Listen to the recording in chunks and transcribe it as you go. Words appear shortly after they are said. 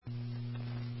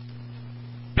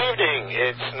evening.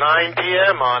 It's 9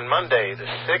 p.m. on Monday, the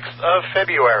 6th of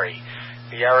February.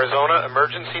 The Arizona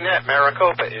Emergency Net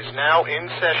Maricopa is now in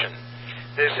session.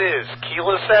 This is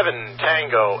Kilo 7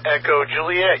 Tango Echo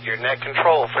Juliet, your net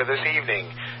control for this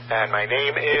evening. And my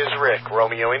name is Rick,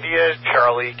 Romeo India,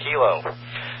 Charlie Kilo.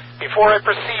 Before I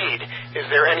proceed, is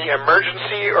there any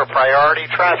emergency or priority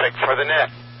traffic for the net?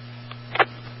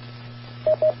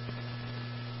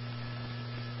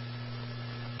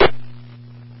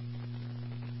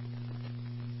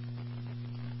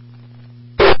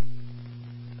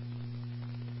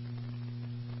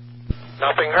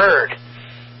 Nothing heard.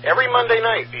 Every Monday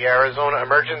night, the Arizona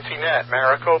Emergency Net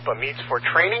Maricopa meets for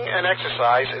training and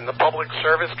exercise in the public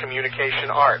service communication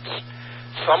arts.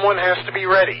 Someone has to be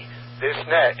ready. This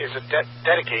net is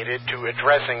dedicated to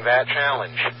addressing that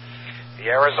challenge.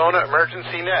 The Arizona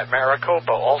Emergency Net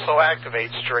Maricopa also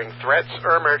activates during threats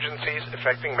or emergencies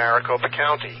affecting Maricopa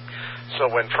County. So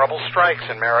when trouble strikes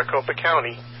in Maricopa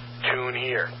County, tune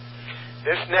here.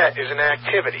 This net is an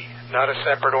activity, not a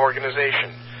separate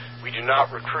organization. We do not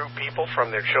recruit people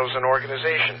from their chosen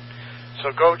organization.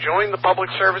 So go join the public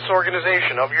service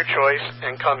organization of your choice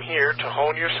and come here to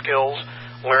hone your skills,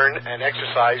 learn, and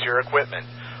exercise your equipment.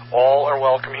 All are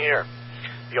welcome here.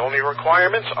 The only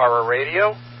requirements are a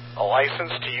radio, a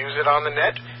license to use it on the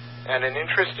net, and an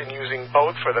interest in using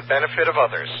both for the benefit of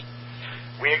others.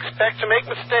 We expect to make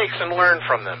mistakes and learn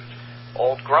from them.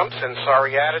 Old grumps and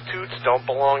sorry attitudes don't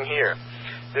belong here.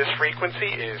 This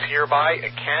frequency is hereby a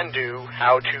can-do,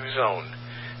 how-to zone.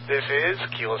 This is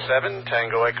Kilo 7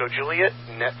 Tango Echo Juliet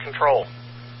Net Control.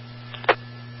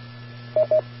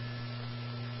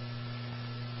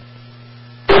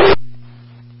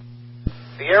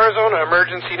 The Arizona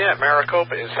Emergency Net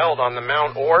Maricopa is held on the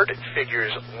Mount Ord,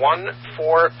 figures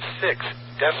 146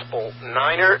 decibel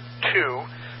 9er2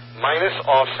 minus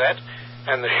offset,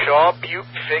 and the Shaw Butte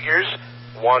figures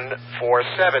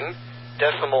 147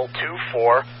 decimal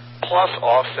 24 plus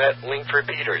offset linked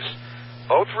repeaters.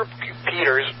 Both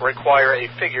repeaters require a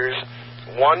figures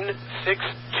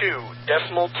 162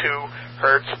 decimal 2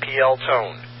 hertz PL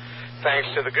tone. Thanks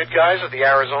to the good guys of the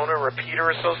Arizona Repeater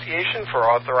Association for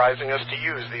authorizing us to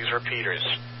use these repeaters.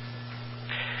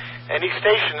 Any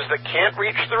stations that can't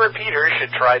reach the repeater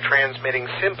should try transmitting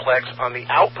simplex on the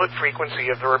output frequency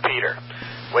of the repeater.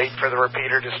 Wait for the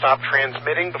repeater to stop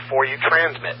transmitting before you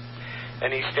transmit.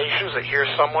 Any stations that hear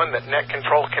someone that net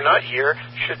control cannot hear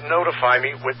should notify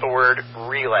me with the word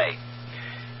relay.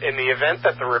 In the event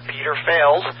that the repeater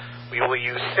fails, we will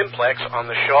use simplex on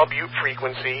the Shaw Butte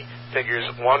frequency, figures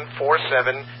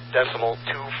 147 decimal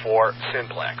 24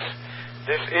 simplex.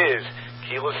 This is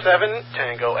Kilo 7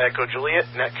 Tango Echo Juliet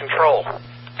net control.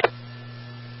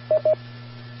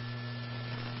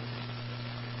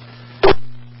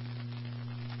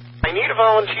 I need a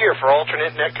volunteer for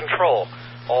alternate net control.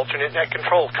 Alternate net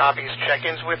control copies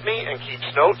check-ins with me and keeps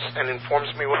notes and informs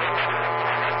me what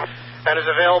and is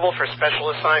available for special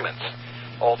assignments.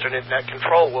 Alternate net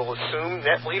control will assume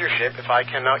net leadership if I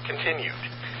cannot continue.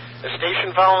 The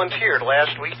station volunteered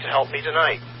last week to help me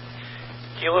tonight.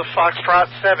 Kilo Foxtrot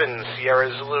 7 Sierra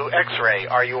Zulu X-Ray,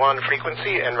 are you on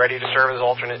frequency and ready to serve as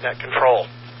alternate net control?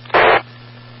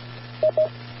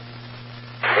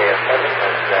 KS7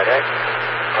 ZX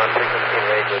on frequency and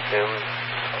ready to assume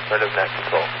alternative net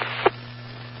control.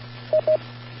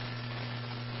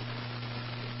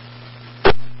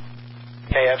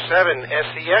 KF7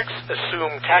 SCX,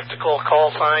 assume tactical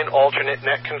call sign alternate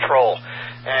net control.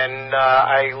 And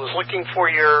I was looking for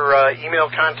your email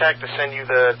contact to send you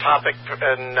the topic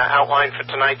and outline for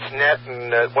tonight's net,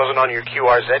 and it wasn't on your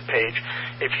QRZ page.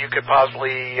 If you could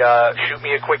possibly shoot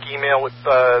me a quick email with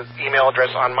the email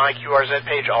address on my QRZ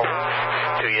page, I'll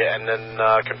to you and then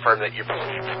confirm that you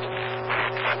received.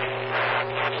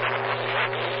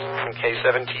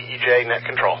 K7TEJ net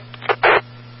control.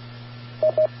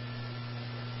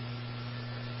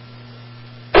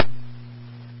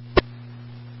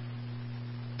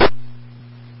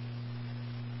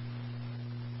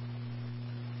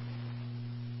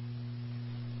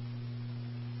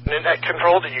 Net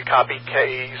control, did you copy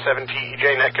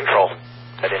K7TEJ net control?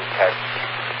 I didn't catch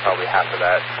probably half of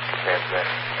that transmit.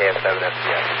 KS7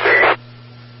 SCX.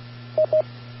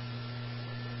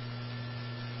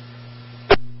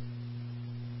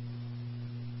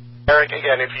 Eric,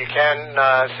 again, if you can,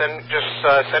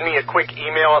 send me a quick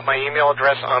email at my email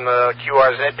address on the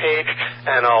QRZ page,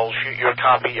 and I'll shoot you a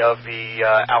copy of the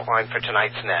outline for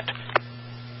tonight's net.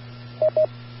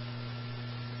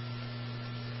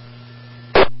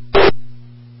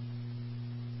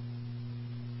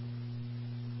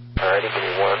 Alrighty, give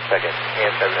me 1 second.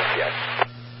 KS7 SCX.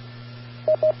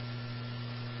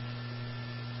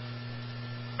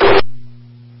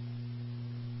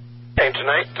 And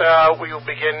tonight we will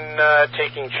begin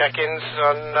taking check-ins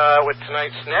on with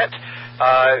tonight's net.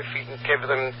 If you can give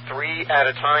them 3 at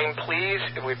a time, please,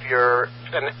 with your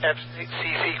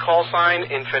FCC call sign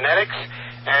in phonetics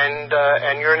and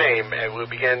your name. And we'll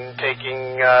begin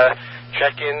taking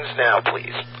check-ins now,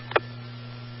 please.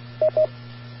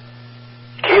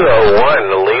 Kilo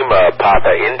 1, Lima,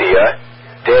 Papa, India,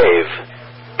 Dave.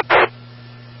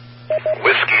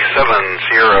 Whiskey 7,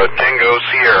 Sierra, Tango,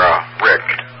 Sierra, Rick.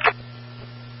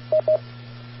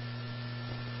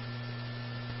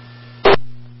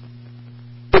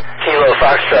 Kilo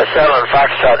Foxtrot 7,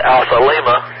 Foxtrot Alpha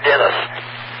Lima, Dennis.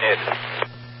 Ed.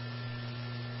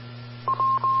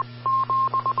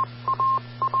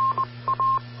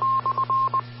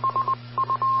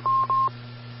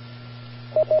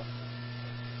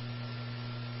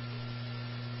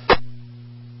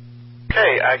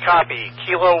 Okay, I copy.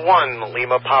 Kilo 1,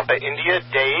 Lima, Papa, India,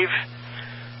 Dave.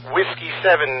 Whiskey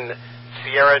 7,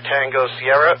 Sierra, Tango,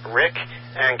 Sierra, Rick.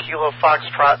 And Kilo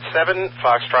Foxtrot 7,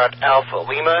 Foxtrot Alpha,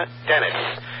 Lima,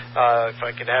 Dennis. If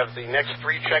I could have the next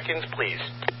 3 check-ins, please.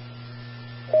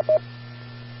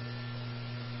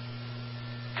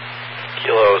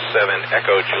 Kilo 7,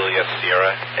 Echo, Juliet,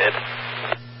 Sierra, Ed.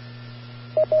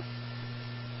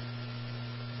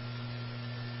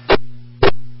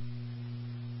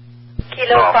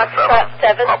 Kilo Foxtrot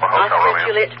 7, Oscar,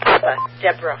 Juliet, Papa,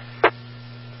 Deborah.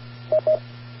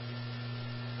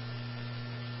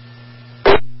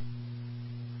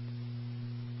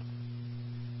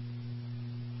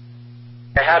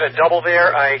 I had a double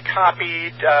there. I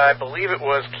copied, I believe it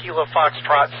was Kilo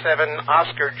Foxtrot 7,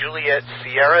 Oscar, Juliet,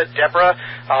 Sierra, Deborah.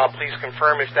 Please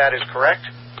confirm if that is correct.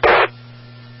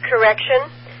 Correction,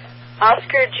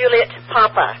 Oscar, Juliet,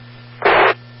 Papa.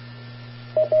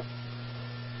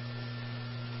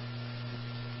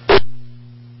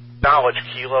 Acknowledge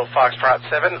Kilo Foxtrot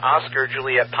 7, Oscar,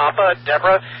 Juliet, Papa,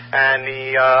 Deborah, and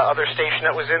the other station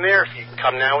that was in there. If you can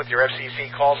come now with your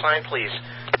FCC call sign, please.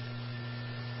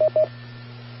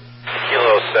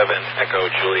 Kilo 7, Echo,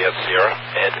 Juliet, Sierra,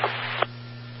 Ed.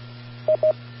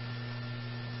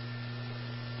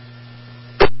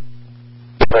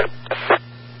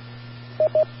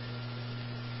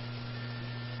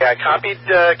 I copied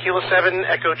Kilo 7,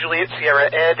 Echo, Juliet, Sierra,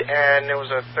 Ed, and there was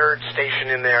a third station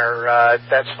in there.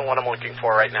 That's the one I'm looking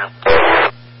for right now.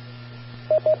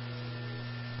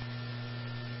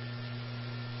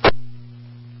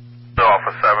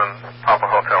 Alpha 7, Papa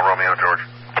Hotel, Romeo, George.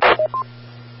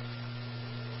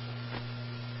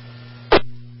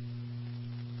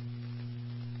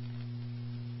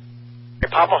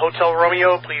 Papa Hotel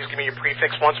Romeo, please give me your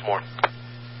prefix once more.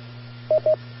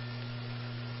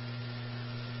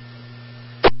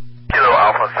 Kilo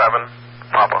Alpha 7,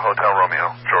 Papa Hotel,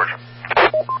 Romeo, George.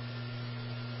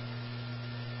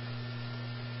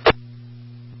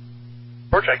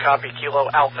 George, I copy Kilo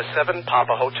Alpha 7,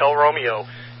 Papa Hotel Romeo.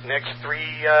 Next 3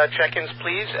 check-ins,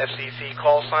 please. FCC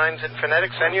call signs in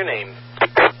phonetics and your name.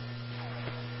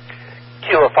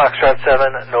 Kilo Foxtrot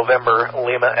 7, November,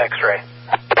 Lima, X-ray.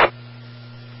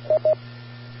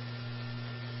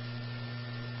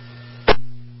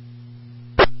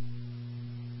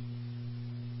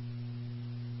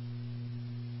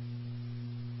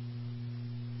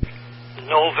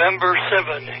 November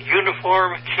 7,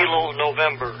 Uniform Kilo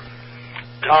November,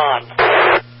 Don.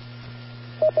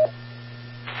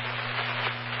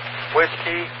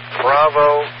 Whiskey,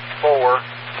 Bravo, 4,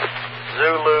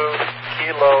 Zulu,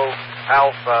 Kilo,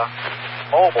 Alpha,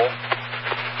 Mobile,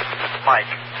 Mike.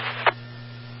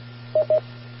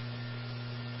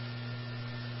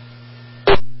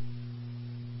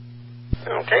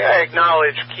 Okay, I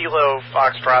acknowledge Kilo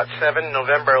Foxtrot 7,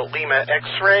 November, Lima,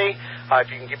 X-ray. If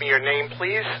you can give me your name,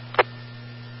 please.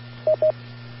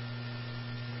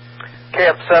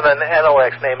 KF7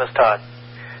 NOX, name is Todd.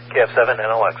 KF7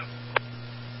 NOX.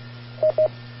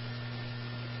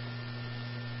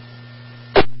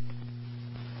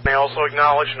 May I also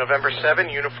acknowledge November 7,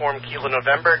 Uniform Kilo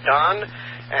November, Don,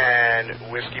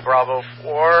 and Whiskey Bravo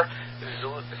 4,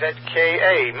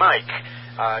 ZKA, Mike.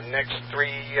 Next 3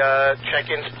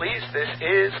 check-ins, please. This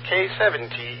is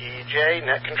K7TEJ,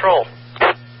 Net Control.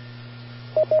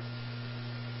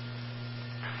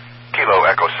 Kilo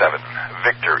Echo 7,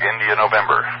 Victor, India,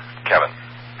 November, Kevin.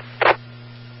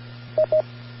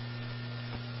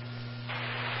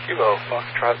 Kilo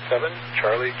Foxtrot 7,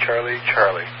 Charlie, Charlie,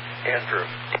 Charlie, Andrew.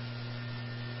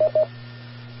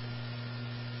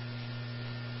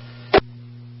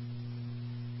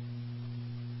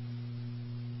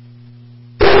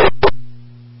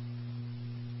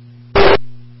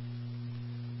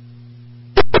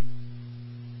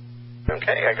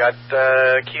 Okay, I got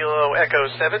Kilo Echo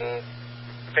 7,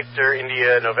 Victor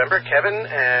India November, Kevin,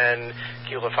 and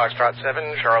Kilo Foxtrot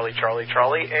 7, Charlie, Charlie,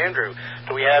 Charlie, Andrew.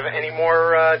 Do we have any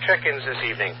more check-ins this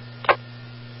evening?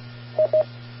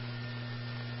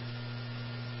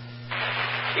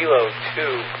 Kilo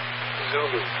 2,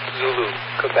 Zulu, Zulu,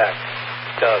 Quebec,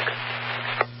 Doug.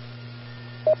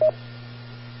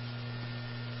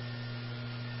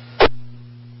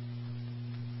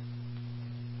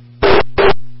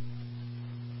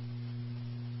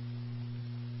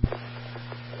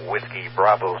 Whiskey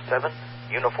Bravo 7,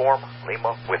 Uniform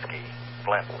Lima Whiskey,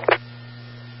 Flint.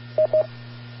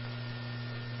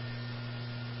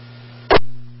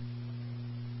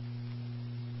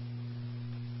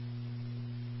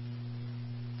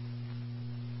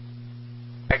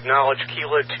 Acknowledge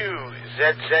Kilo 2,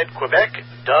 ZZ Quebec,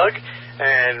 Doug,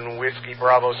 and Whiskey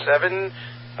Bravo 7,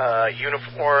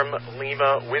 Uniform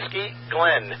Lima Whiskey,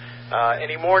 Glenn.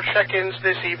 Any more check-ins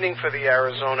this evening for the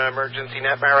Arizona Emergency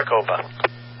Net Maricopa?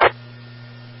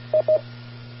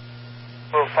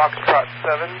 Little Foxtrot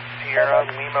 7, Sierra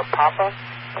Lima Papa.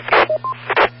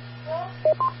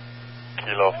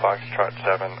 Kilo Foxtrot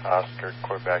 7, Oscar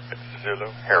Quebec Zulu,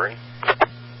 Harry.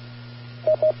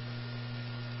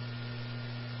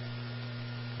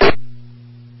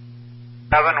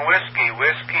 Seven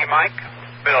Whiskey Mike,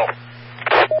 Bill.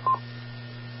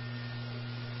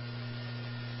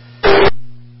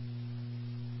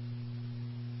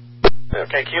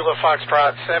 Okay, Kilo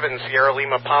Foxtrot 7, Sierra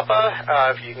Lima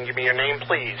Papa. If you can give me your name,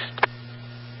 please.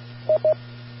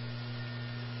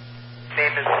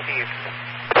 Name is Steve.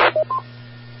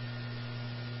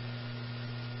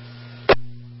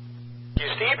 Thank you,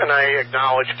 Steve, and I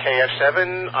acknowledge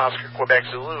KF7, Oscar Quebec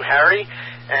Zulu, Harry,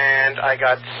 and I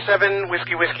got 7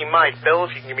 Whiskey Mike. Bill,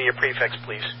 if you can give me your prefix,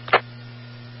 please.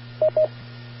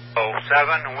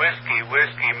 7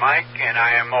 Whiskey Mike, and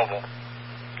I am mobile.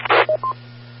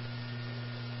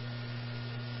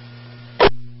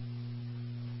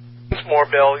 Once more,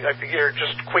 Bill, I think you're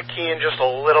just quick keying just a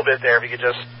little bit there. If you could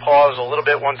just pause a little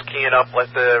bit once keying up,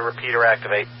 let the repeater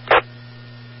activate.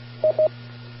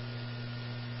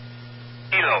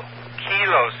 Kilo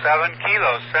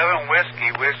 7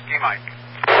 Whiskey Mike.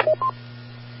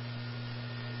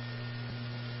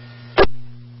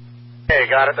 Okay,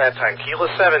 got it that time. Kilo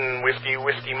 7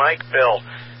 Whiskey Mike, Bill.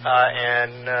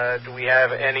 And do we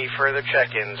have any further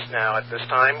check-ins now at this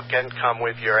time? Again, come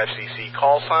with your FCC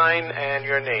call sign and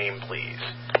your name, please.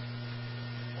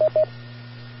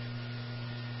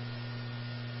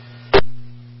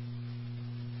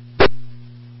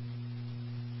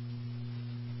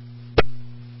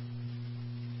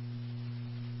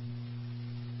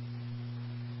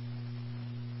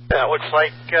 Yeah, it looks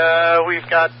like we've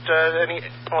got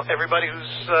everybody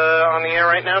who's on the air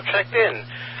right now checked in.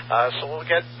 So we'll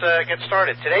get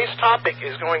started. Today's topic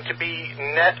is going to be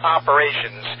net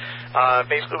operations.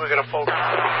 Basically, we're going to focus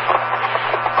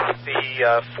on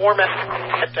the format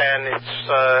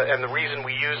and the reason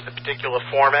we use the particular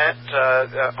format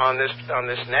on this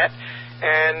net,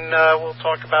 and we'll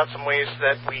talk about some ways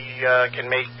that we can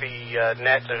make the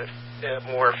net a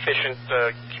more efficient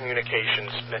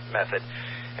communications method.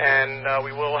 And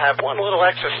we will have one little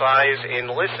exercise in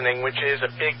listening, which is a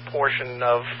big portion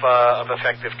of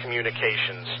effective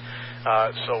communications.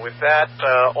 So with that,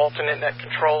 alternate net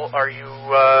control, are you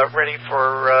ready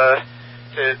for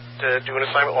to do an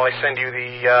assignment while I send you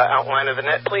the outline of the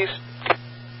net, please?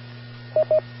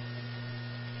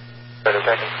 Ready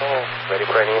for control. Ready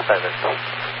for any assignment.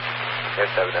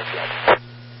 K7 SLX.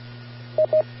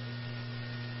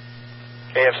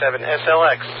 KF7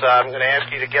 SLX. I'm going to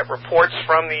ask you to get reports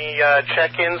from the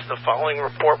check-ins. The following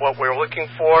report, what we're looking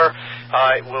for,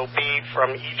 it will be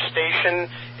from each station,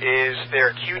 is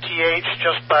their QTH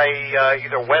just by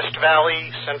either West Valley,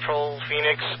 Central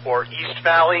Phoenix, or East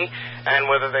Valley, and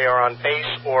whether they are on base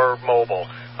or mobile.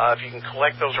 If you can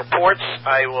collect those reports,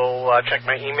 I will check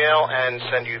my email and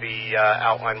send you the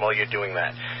outline while you're doing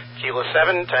that. Kilo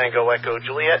 7, Tango Echo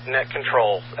Juliet, net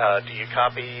control. Do you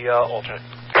copy alternate?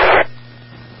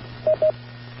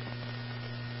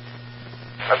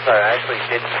 I'm sorry, I actually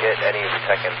didn't get any of the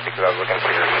check-ins because I was looking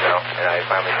for your email, and I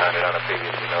finally found it on a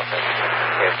previous email sent to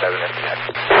K7TEJ.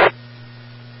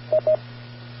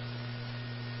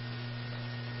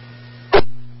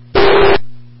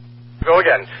 Go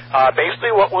again.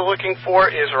 Basically what we're looking for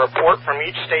is a report from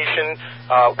each station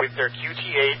with their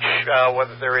QTH,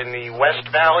 whether they're in the West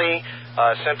Valley,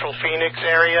 Central Phoenix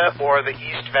area, or the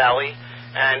East Valley.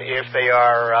 and if they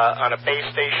are on a base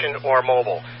station or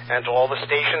mobile. And to all the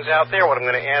stations out there, what I'm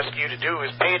going to ask you to do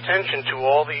is pay attention to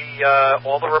all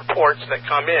the reports that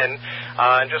come in,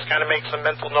 and just kind of make some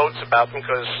mental notes about them,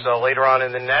 because later on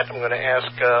in the net, I'm going to ask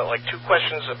like 2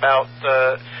 questions about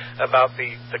the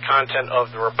content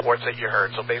of the reports that you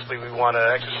heard. So basically, we want to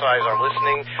exercise our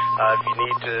listening. If you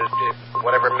need to,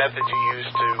 whatever method you use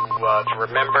to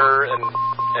remember and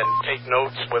take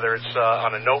notes, whether it's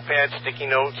on a notepad, sticky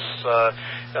notes,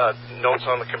 notes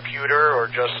on the computer, or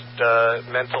just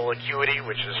mental acuity,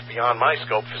 which is beyond my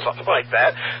scope for something like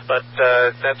that. But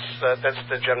that's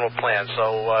the general plan.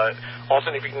 So,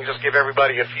 Alton, if you can just give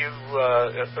everybody a few,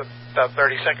 about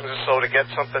 30 seconds or so to get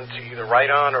something to either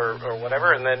write on or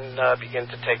whatever, and then begin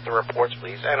to take the reports,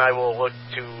 please. And I will look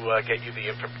to get you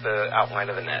the outline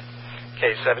of the net.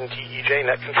 K7TEJ,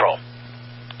 net control.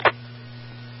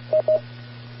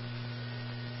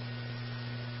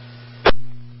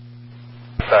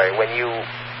 Sorry, when you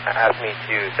asked me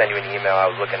to send you an email, I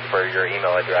was looking for your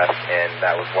email address, and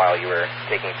that was while you were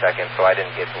taking seconds, so I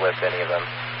didn't get to list any of them.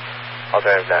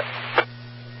 Alternative net.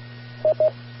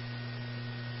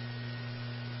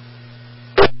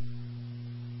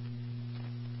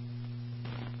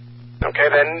 Okay,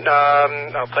 then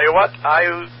I'll tell you what. I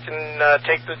can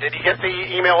take the. Did you get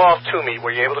the email off to me?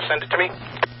 Were you able to send it to me?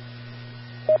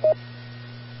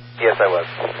 Yes, I was.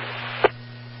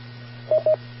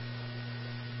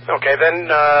 Okay, then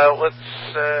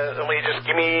let me just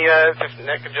give me.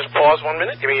 Just pause 1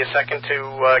 minute. Give me a second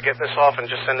to get this off, and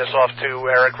just send this off to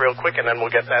Eric real quick, and then we'll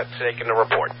get that taken to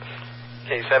report.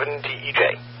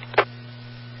 K7TEJ.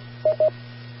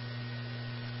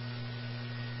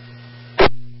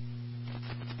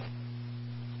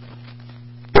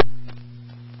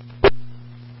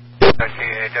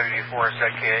 W4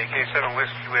 ZKA, K7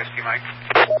 Whiskey, Mike.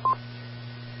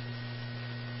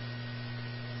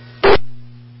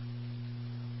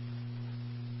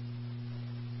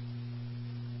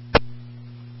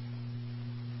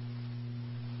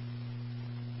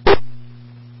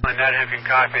 Net Hemping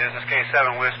copy. This is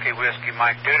K7 Whiskey,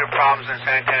 Mike. Due to problems in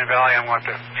San Antonio Valley, I'm going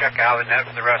to check out the net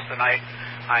for the rest of the night.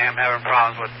 I am having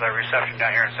problems with the reception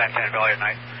down here in San Antonio Valley at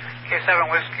night.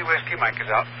 K7 Whiskey, Mike is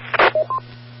out.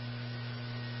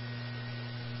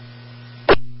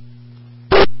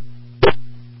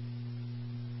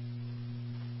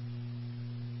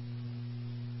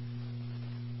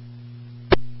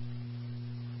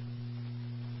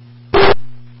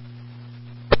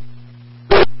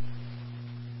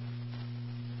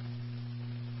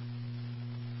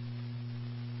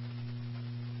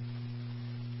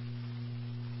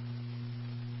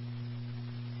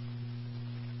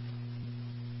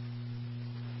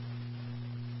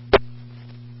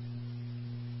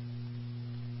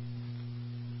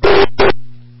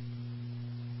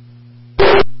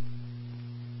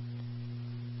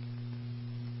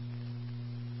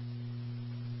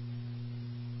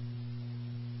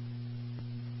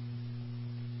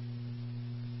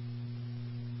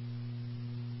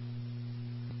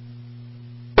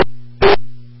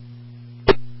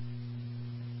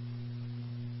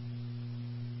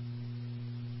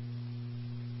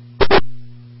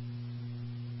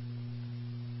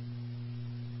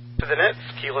 To the net,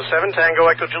 Kilo 7, Tango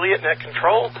Echo Juliet, net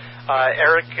control.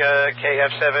 Eric,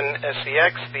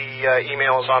 KF7SCX, the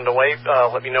email is on the way.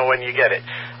 Let me know when you get it.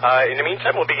 In the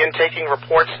meantime, we'll begin taking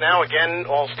reports now. Again,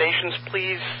 all stations,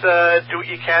 please do what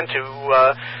you can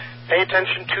to pay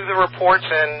attention to the reports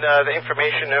and the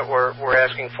information that we're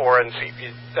asking for, and see if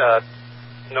you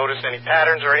notice any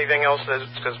patterns or anything else,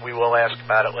 because we will ask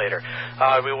about it later.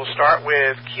 We will start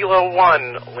with Kilo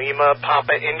 1, Lima,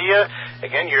 Papa, India.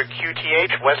 Again, your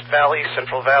QTH, West Valley,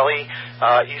 Central Valley,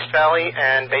 East Valley,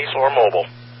 and base or mobile.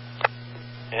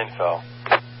 Info.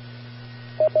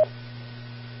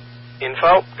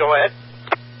 Info, go ahead.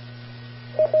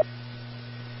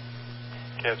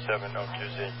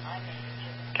 K7OQZ.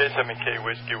 K7K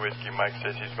Whiskey, Mike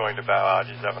says he's going to bow out.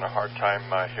 He's having a hard time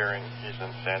hearing. He's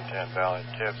in Santan Valley.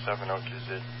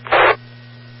 KF7OQZ.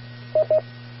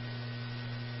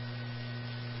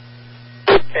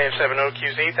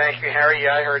 KF7OQZ, thank you, Harry.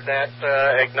 I heard that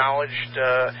acknowledged.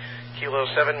 Kilo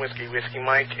 7 Whiskey,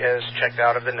 Mike is checked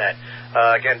out of the net.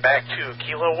 Again, back to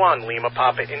Kilo 1, Lima,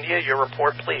 Papa, India. Your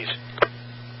report, please.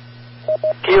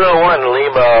 Kilo 1,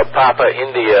 Lima, Papa,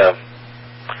 India.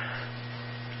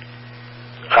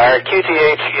 Our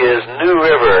QTH is New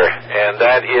River, and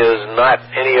that is not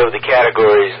any of the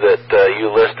categories that you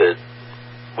listed.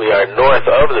 We are north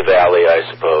of the valley, I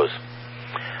suppose.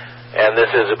 And this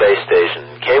is a base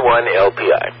station, K1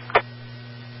 LPI.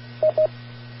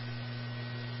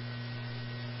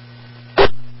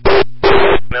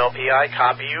 LPI,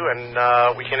 copy you, and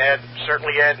we can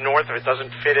certainly add north if it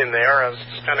doesn't fit in there. I was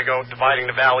just kind of dividing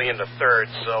the valley into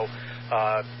thirds, so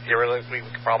we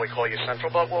could probably call you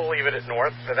central, but we'll leave it at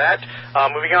north for that.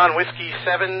 Moving on, Whiskey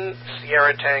 7,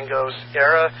 Sierra Tango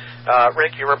Sierra.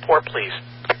 Rick, your report, please.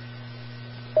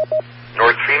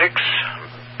 North Phoenix,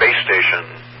 base station,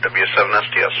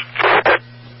 W7STS.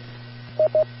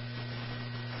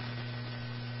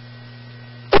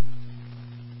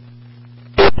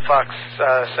 Fox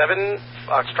 7,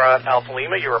 Foxtrot Alpha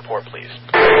Lima, your report, please.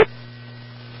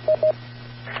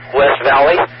 West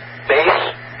Valley, base,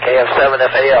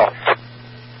 KF7FAL.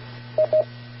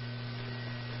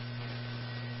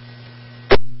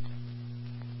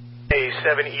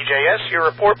 K7EJS, your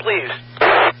report, please.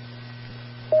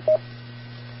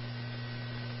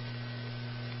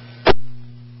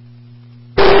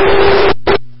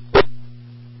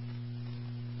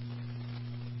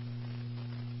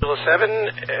 Kilo 7,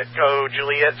 Echo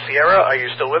Juliet Sierra, are you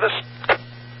still with us?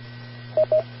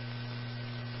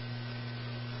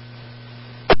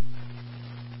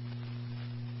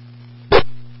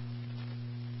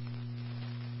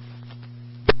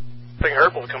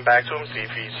 Herb, we'll come back to him, see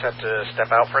if he's set to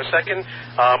step out for a second.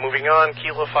 Moving on,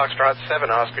 Kilo Foxtrot 7,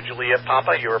 Oscar Juliet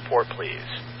Papa, your report, please.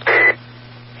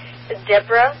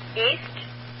 Deborah East,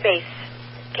 base,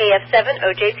 KF7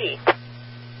 OJP.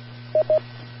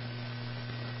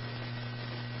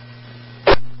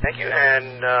 Thank you.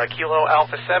 And Kilo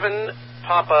Alpha 7,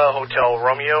 Papa Hotel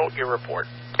Romeo, your report.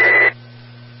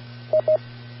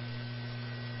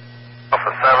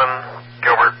 Alpha 7,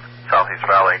 Gilbert, Southeast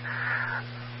Valley.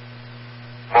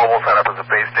 Mobile set up as a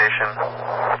base station.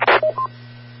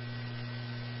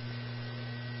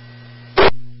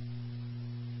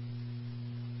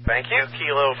 Thank you.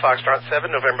 Kilo Foxtrot 7,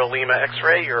 November Lima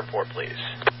X-Ray, your report, please.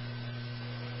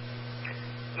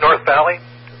 North Valley,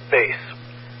 base,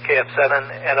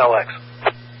 KF7 NLX.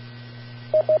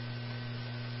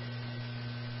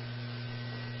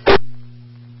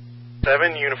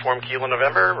 Seven, Uniform Kilo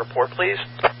November, report, please.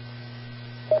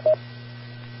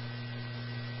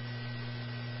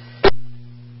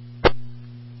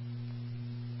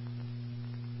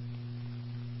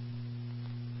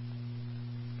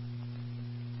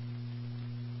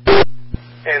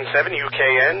 And 7,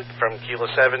 UKN, from Kilo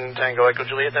 7, Tango Echo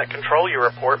Juliet, net control, your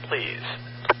report, please.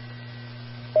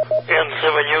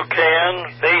 N7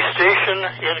 UKN, base station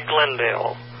in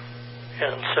Glendale.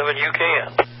 N7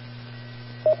 UKN.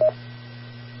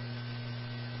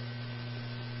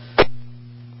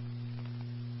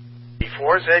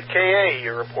 B4 ZKA,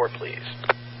 your report, please.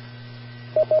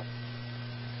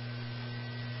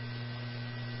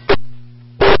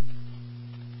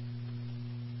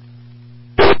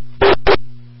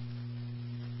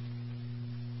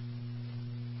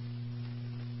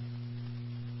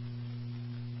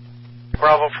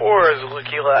 Bravo 4 is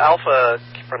Tequila Alpha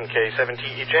from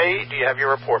K7TEJ. Do you have your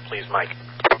report, please, Mike?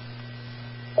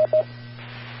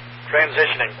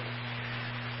 Transitioning.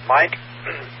 Mike,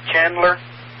 Chandler,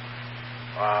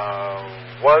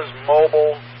 was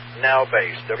mobile, now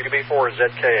base. WB4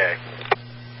 ZKA.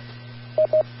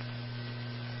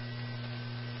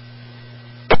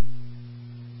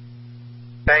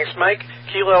 Thanks, Mike.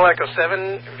 Kilo Echo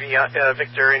 7,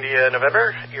 Victor India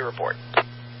November, your report.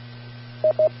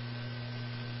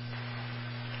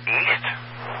 East,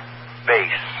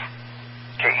 base,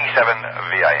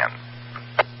 KE7VIN.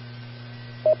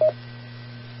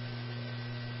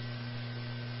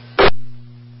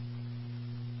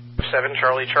 Seven,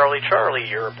 Charlie, Charlie, Charlie,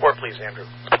 your report, please, Andrew.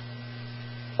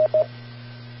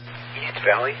 East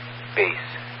Valley, base,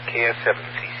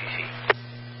 KF7CCC.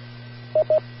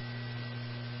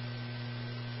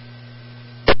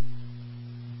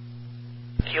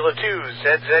 Kilo 2,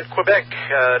 ZZ Quebec.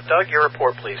 Doug, your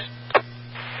report, please.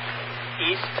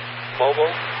 East,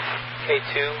 mobile,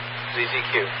 K2,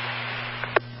 ZZQ.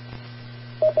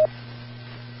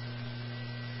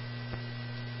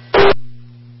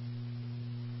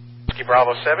 Whiskey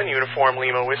Bravo 7, Uniform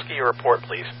Lima Whiskey, your report,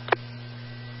 please.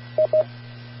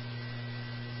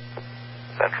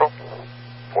 Central,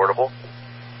 portable,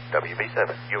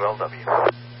 WB7,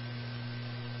 ULW.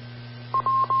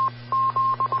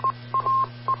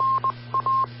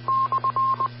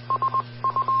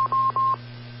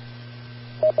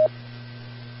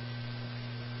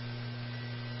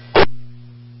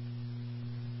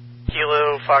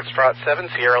 Kilo Foxtrot 7,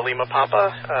 Sierra Lima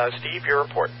Papa. Steve, your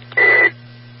report.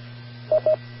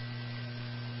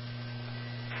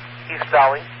 East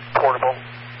Valley, portable,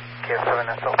 K7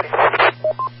 SLP.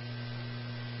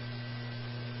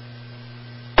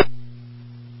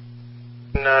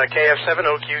 KF7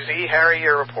 OQZ, Harry,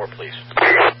 your report, please.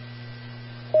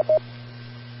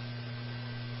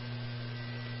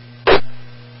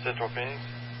 Central Phoenix,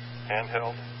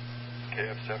 handheld,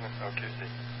 KF7OQC.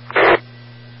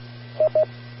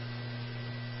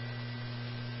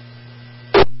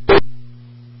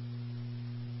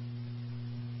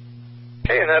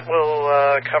 Okay, and that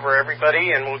will cover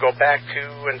everybody, and we'll go back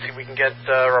to and see if we can get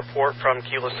a report from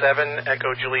Kilo 7,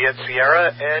 Echo Juliet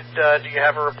Sierra. Ed, do you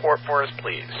have a report for us,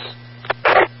 please?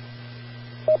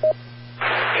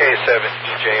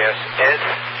 K7EJS, Ed,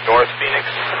 North Phoenix,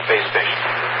 Base Station.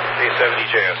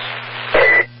 K7EJS.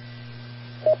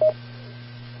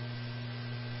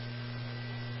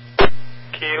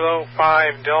 Kilo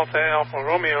 5 Delta Alpha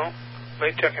Romeo,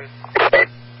 late check-in.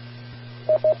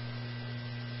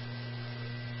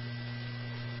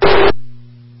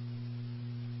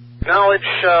 Acknowledge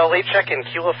late check-in,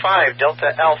 Kilo 5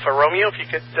 Delta Alpha Romeo. If you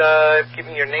could give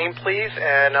me your name, please,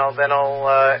 and I'll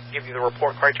give you the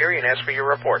report criteria and ask for your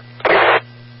report.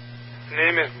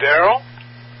 Name is Daryl.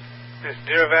 It's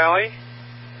Deer Valley,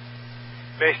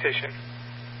 base station.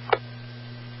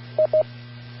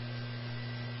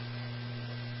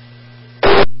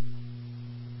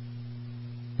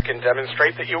 Can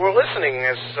demonstrate that you were listening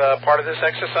as part of this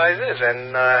exercise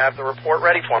and have the report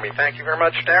ready for me. Thank you very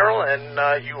much, Daryl,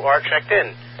 and you are checked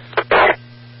in.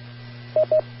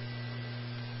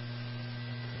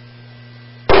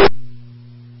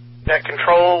 Net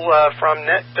control from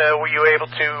net, were you able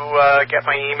to get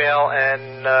my email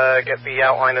and get the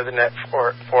outline of the net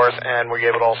for us, and were you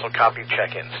able to also copy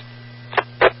check-ins?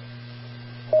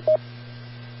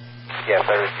 Yes,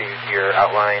 I received your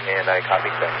outline and I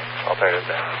copied them. Alternative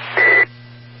net.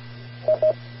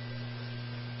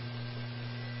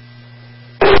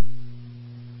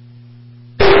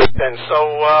 And so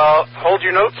hold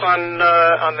your notes on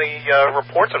the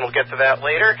reports, and we'll get to that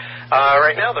later.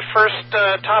 Right now, the first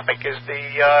topic is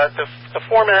the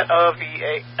format of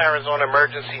the Arizona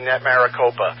Emergency Net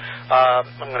Maricopa.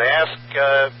 I'm going to ask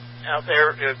out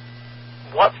there,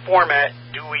 what format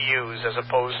do we use as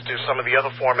opposed to some of the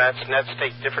other formats? Nets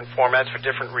take different formats for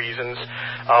different reasons.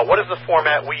 What is the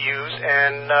format we use,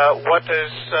 and what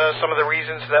is some of the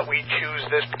reasons that we choose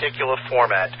this particular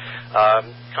format?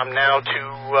 Come now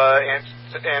to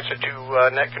answer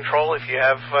to net control if you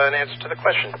have an answer to the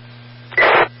question.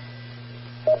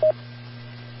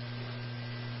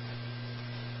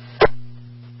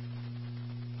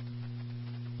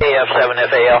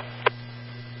 KF7FAL.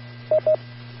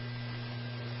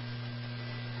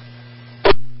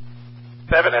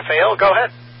 FAL, go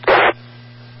ahead.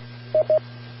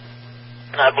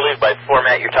 I believe by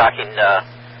format you're talking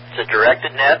it's a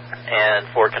directed net and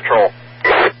for control.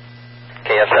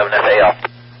 KF7FAL.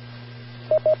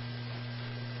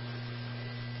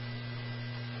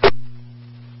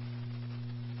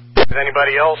 Does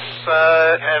anybody else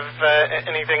have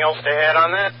anything else to add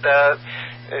on that?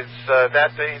 Is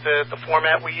that the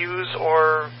format we use,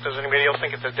 or does anybody else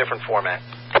think it's a different format?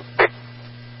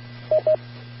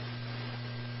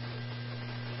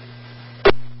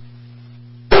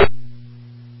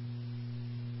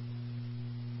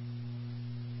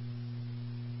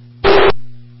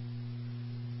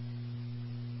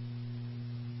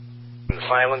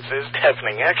 Silence is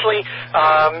deafening. Actually,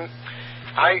 I'm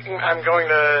going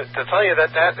to tell you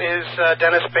that is,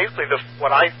 Dennis, basically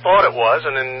what I thought it was,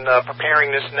 and in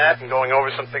preparing this net and going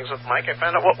over some things with Mike, I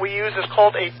found out what we use is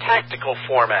called a tactical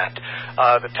format.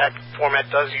 The tactical format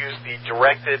does use the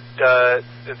directed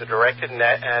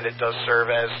net, and it does serve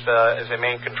as a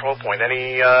main control point.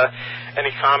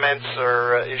 Any comments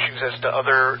or issues as to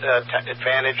other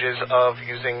advantages of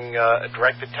using a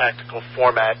directed tactical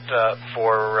format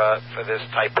for this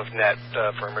type of net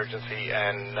for emergency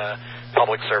and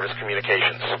public service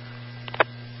communications?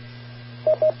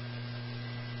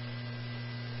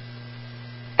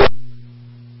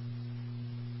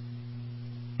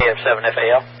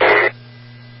 KF7FAL.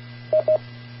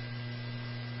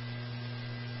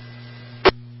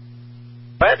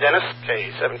 Go ahead, Dennis.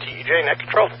 K7TEJ, net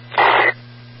control.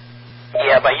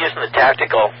 Yeah, by using the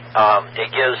tactical,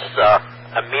 it gives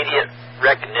immediate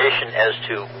recognition as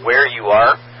to where you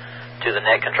are to the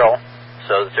net control,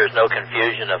 so that there's no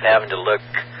confusion of having to look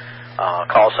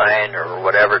call sign or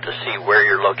whatever to see where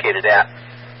you're located at.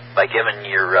 By giving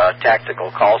your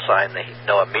tactical call sign, they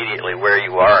know immediately where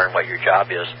you are and what your job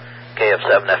is.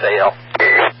 KF7FAL.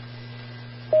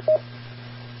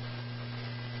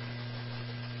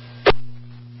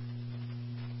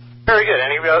 Very good.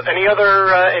 Any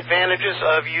other advantages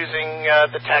of using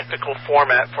the tactical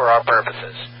format for our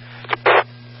purposes?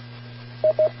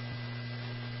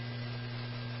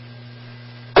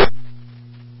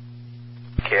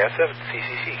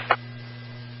 KF7CCC.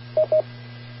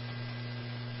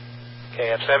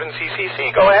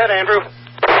 KF7CCC. Go ahead, Andrew.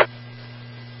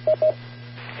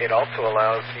 It also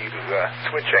allows you to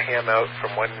switch a ham out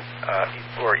from one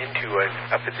or into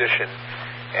a position,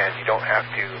 and you don't have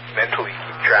to mentally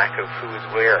keep track of who is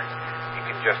where. You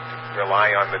can just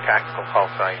rely on the tactical call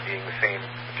sign being the same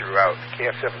throughout.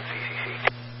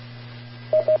 KF7CCC.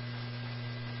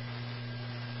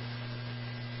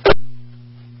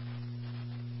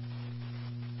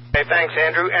 Okay, thanks,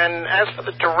 Andrew. And as for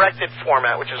the directed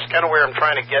format, which is kind of where I'm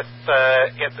trying to get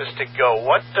this to go,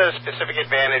 what specific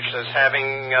advantage does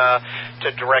having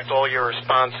to direct all your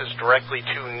responses directly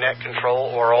to net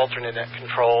control or alternate net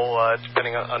control,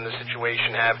 depending on the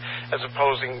situation, have, as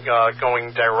opposing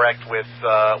going direct with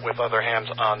other hams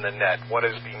on the net? What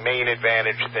is the main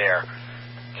advantage there?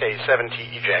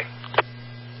 K7TEJ.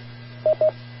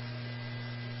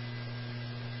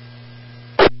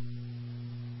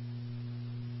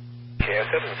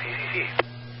 KF7CCC.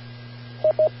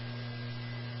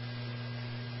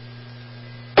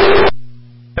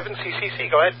 7CCC,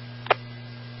 go ahead.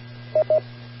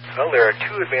 Well, there are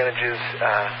two advantages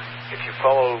if you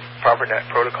follow proper net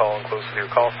protocol and close with your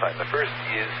call sign. The first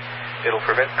is it'll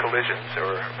prevent collisions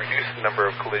or reduce the number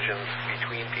of collisions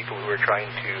between people who are trying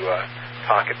to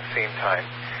talk at the same time.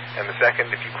 And the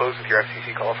second, if you close with your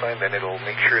FCC call sign, then it'll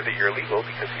make sure that you're legal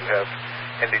because you have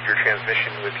ended your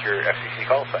transmission with your FCC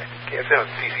call sign.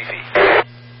 KF7CCC.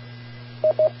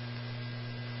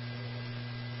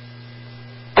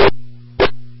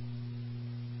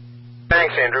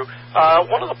 Thanks, Andrew.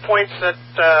 One of the points that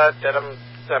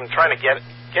I'm trying to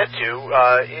get to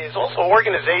is also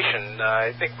organization.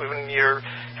 I think when you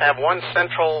have one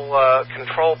central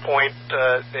control point,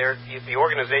 the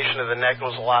organization of the net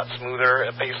goes a lot smoother.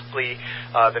 Basically,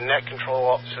 the net control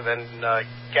officer then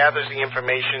gathers the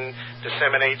information,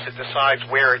 disseminates it, decides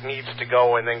where it needs to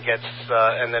go, and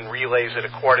then relays it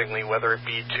accordingly, whether it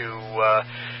be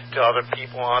to other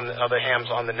people on other hams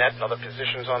on the net, other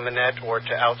positions on the net, or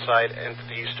to outside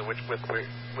entities with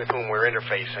whom we're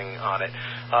interfacing on it.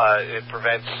 It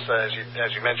prevents, as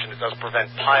you mentioned, it does prevent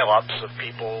pileups of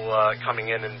people coming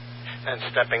in and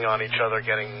stepping on each other,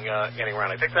 getting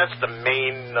around. I think that's the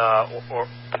main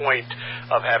point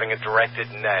of having a directed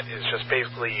net, is just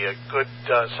basically a good,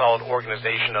 solid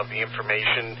organization of the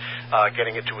information,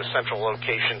 getting it to a central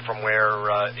location from where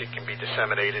it can be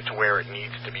disseminated to where it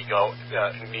needs to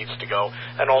go,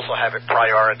 and also have it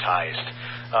prioritized.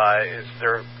 Is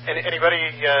there anybody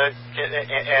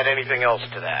add anything else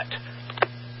to that?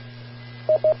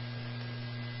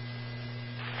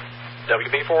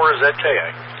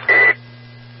 WB4ZKA.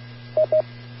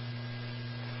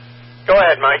 Go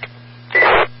ahead, Mike.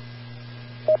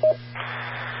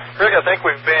 Rick, I think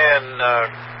we've been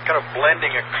kind of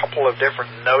blending a couple of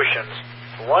different notions.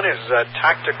 One is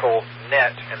tactical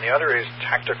net, and the other is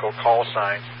tactical call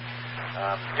sign.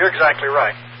 You're exactly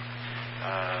right.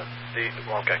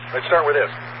 Okay, let's start with this.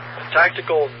 The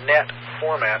tactical net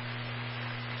format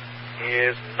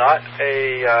is not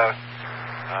a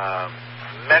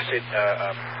message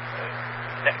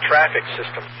net traffic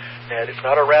system net. It's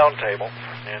not a round table,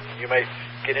 and you may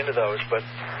get into those, but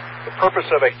the purpose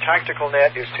of a tactical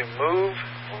net is to move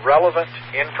relevant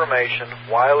information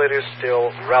while it is still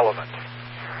relevant.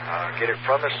 Get it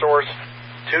from the source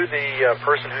to the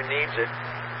person who needs it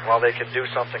while they can do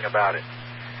something about it.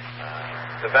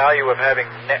 The value of having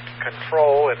net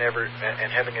control and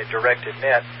having a directed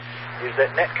net is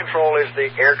that net control is the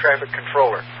air traffic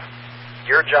controller.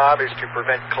 Your job is to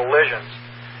prevent collisions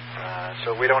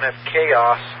so we don't have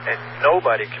chaos and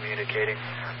nobody communicating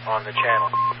on the channel.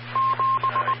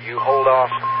 You hold off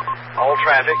all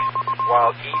traffic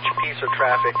while each piece of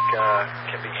traffic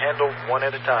can be handled one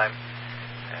at a time.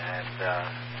 And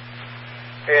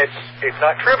it's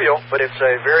not trivial, but it's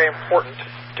a very important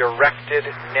directed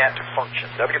net function.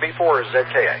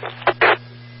 WB4ZKA.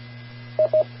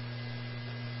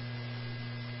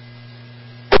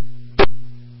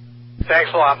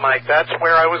 Thanks a lot, Mike. That's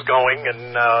where I was going,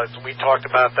 and we talked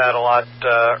about that a lot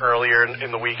earlier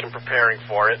in the week in preparing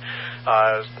for it.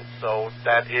 So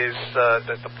that is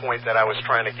the point that I was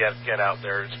trying to get out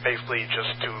there. It's basically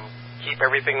just to keep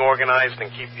everything organized and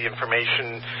keep the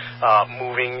information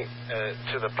moving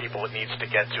to the people it needs to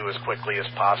get to as quickly as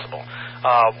possible.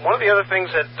 One of the other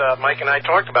things that Mike and I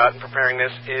talked about in preparing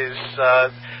this is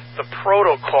the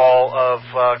protocol of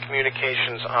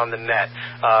communications on the net.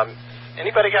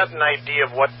 Anybody got an idea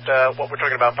of what we're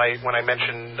talking about when I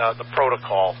mentioned the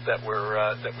protocol that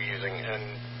we're using?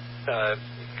 And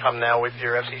come now with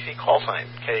your FCC call sign,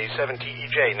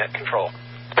 K7TEJ, net control.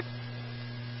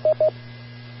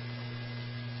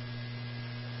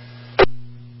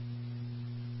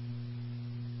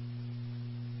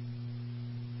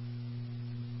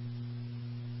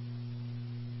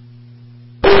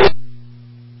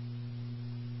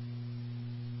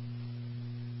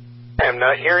 I'm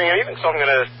not hearing anything, so I'm going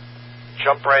to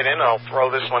jump right in. I'll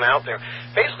throw this one out there.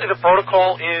 Basically, the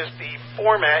protocol is the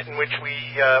format in which we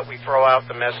throw out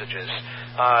the messages.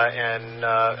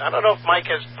 I don't know if Mike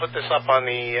has put this up on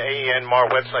the AEN-MAR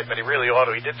website, but he really ought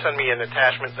to. He did send me an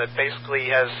attachment that basically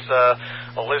has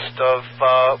a list of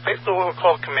basically what we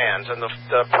call commands, and the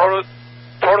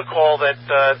protocol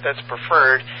that's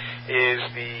preferred is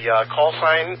the call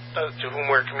sign to whom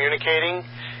we're communicating,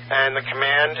 and the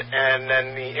command, and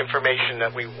then the information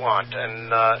that we want.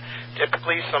 And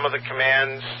typically, some of the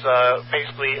commands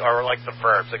basically are like the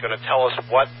verbs. They're going to tell us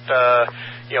what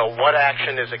what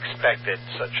action is expected,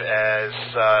 such as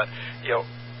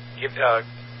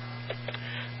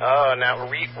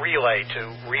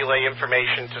relay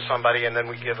information to somebody, and then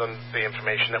we give them the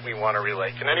information that we want to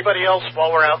relay. Can anybody else,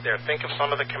 while we're out there, think of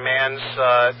some of the commands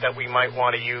that we might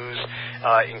want to use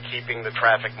in keeping the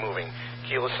traffic moving?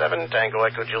 Kilo 7, Tango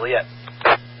Echo Juliet.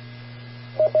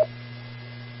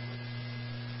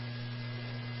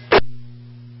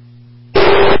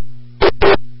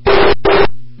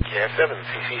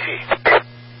 KF7CCC.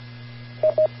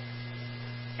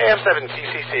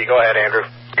 KF7CCC, go ahead, Andrew.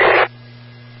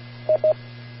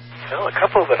 Well, a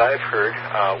couple that I've heard.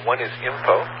 One is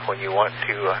info, when you want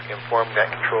to inform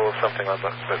net control of something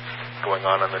that's going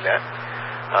on the net.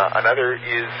 Another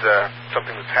is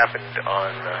something that's happened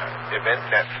on event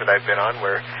nets that I've been on,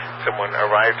 where someone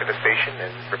arrived at a station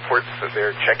and reports that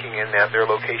they're checking in at their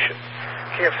location.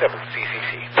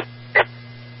 KF7CCC.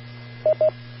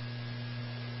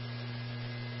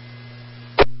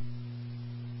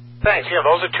 Thanks. Yeah,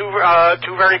 those are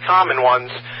two very common ones.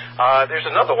 There's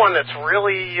another one that's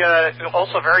really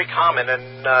also very common,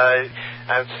 and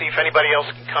see if anybody else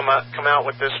can come out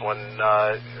with this one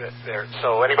there.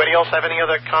 So, anybody else have any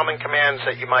other common commands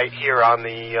that you might hear on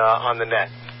the net?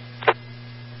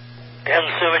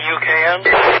 N7UKN.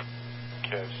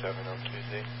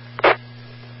 K7OQZ.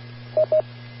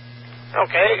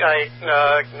 Okay, I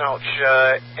acknowledge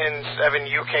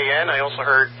N7UKN. I also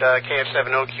heard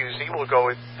KF7OQZ. We'll go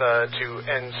with to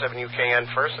N7UKN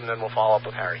first, and then we'll follow up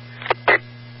with Harry.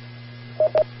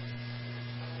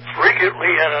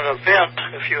 Frequently at an event,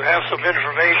 if you have some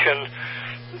information,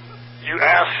 you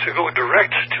ask to go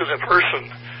direct to the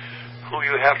person who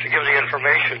you have to give the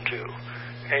information to,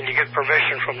 and you get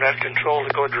permission from net control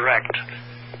to go direct.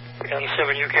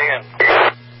 N7UKN.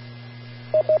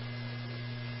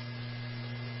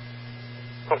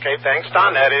 Okay, thanks,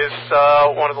 Don. That is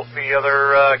one of the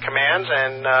other commands,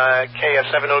 and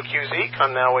KF7OQZ,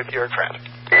 come now with your traffic.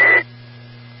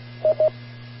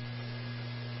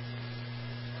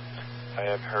 I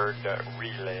have heard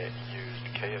relay used,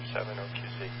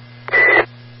 KF7OQZ.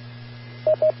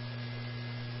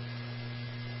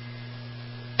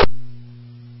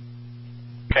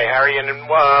 Okay, Harry, and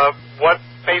what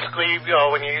basically,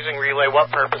 when you're using relay, what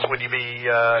purpose would you be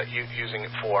using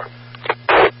it for?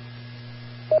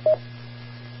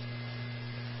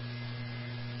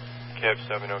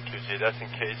 KF7OQZ, that's in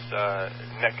case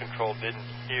net control didn't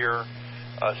hear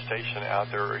a station out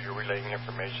there, or you're relaying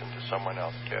information to someone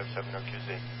else.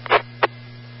 KF7OQZ.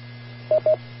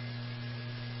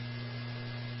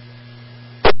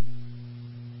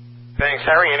 Thanks,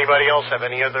 Harry. Anybody else have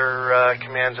any other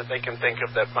commands that they can think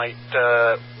of that might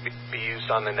be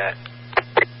used on the net?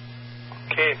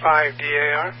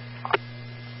 K5DAR.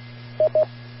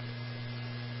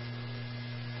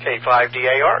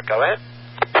 K5DAR, go ahead.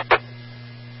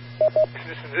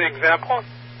 This is the example.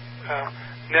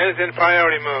 Net is in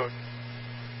priority mode.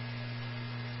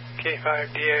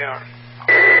 K5DAR.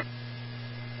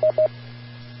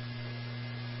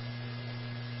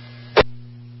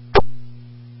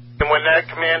 And when that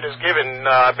command is given,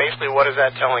 basically what is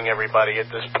that telling everybody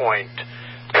at this point?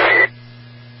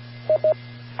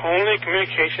 Only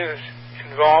communications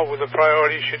involved with the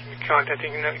priority should be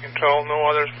contacting net control, no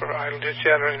others for idle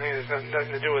discharge or anything. There's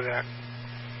nothing to do with that.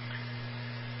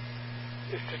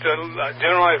 It's just a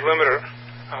generalized limiter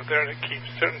out there to keep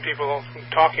certain people from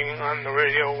talking on the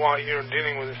radio while you're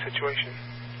dealing with a situation.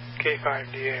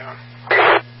 K5DAR.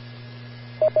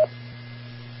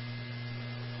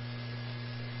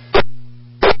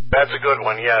 That's a good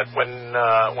one, yeah.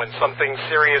 When something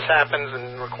serious happens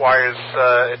and requires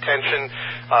attention,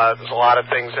 there's a lot of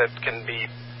things that can be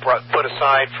put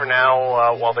aside for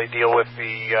now while they deal with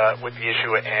the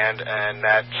issue at hand, and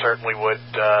that certainly would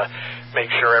make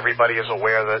sure everybody is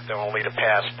aware that they're only to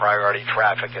pass priority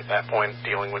traffic at that point,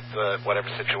 dealing with whatever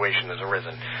situation has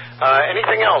arisen.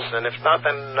 Anything else? And if not,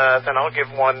 then I'll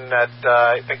give one that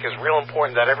I think is real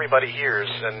important that everybody hears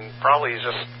and probably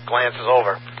just glances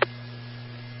over.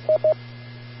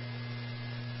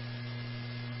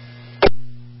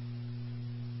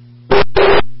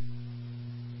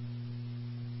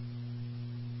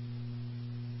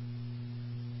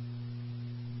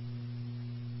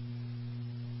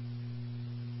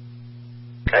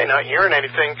 Okay, not hearing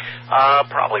anything.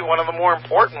 Probably one of the more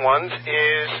important ones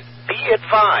is be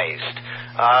advised.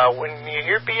 When you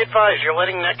hear be advised, you're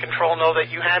letting net control know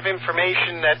that you have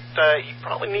information that he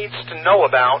probably needs to know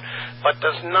about, but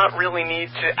does not really need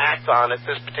to act on at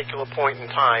this particular point in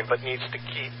time, but needs to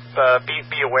keep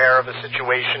be aware of the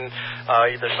situation.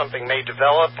 Either something may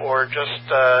develop or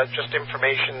just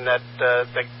information that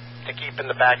to keep in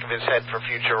the back of his head for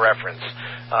future reference.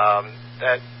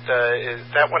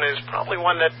 That one is probably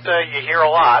one that you hear a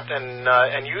lot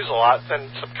and use a lot, and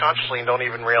subconsciously don't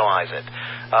even realize it.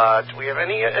 Do we have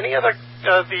any other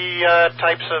the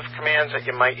types of commands that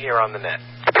you might hear on the net?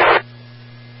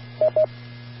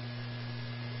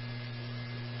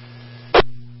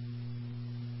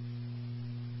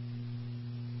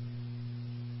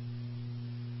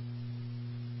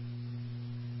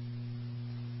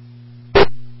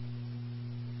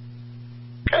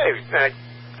 Okay,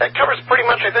 that covers pretty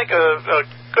much, I think, a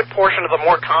good portion of the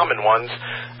more common ones.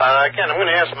 Again, I'm going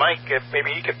to ask Mike if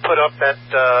maybe he could put up that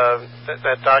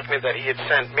document that he had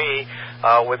sent me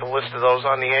with a list of those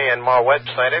on the ANMAR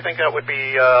website. I think that would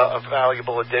be a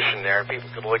valuable addition there. People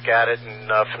could look at it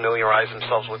and familiarize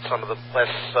themselves with some of the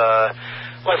less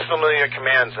familiar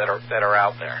commands that are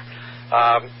out there.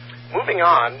 Moving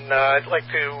on, I'd like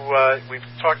to, we've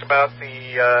talked about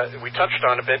we touched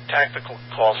on a bit tactical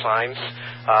call signs.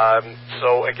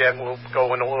 So again, we'll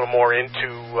go in a little more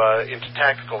into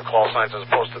tactical call signs as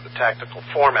opposed to the tactical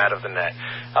format of the net.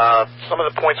 Some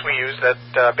of the points we use that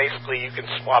basically you can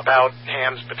swap out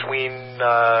hams between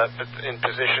in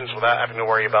positions without having to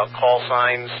worry about call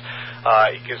signs.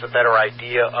 It gives a better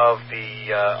idea of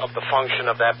the function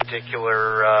of that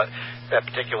particular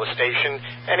station.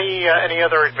 Any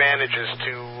other advantages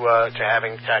to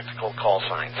having tactical call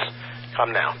signs?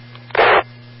 Come now.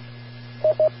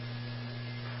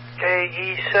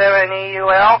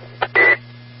 K7EUL.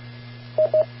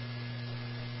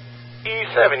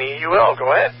 E7EUL,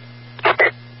 go ahead.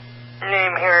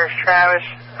 Name here is Travis.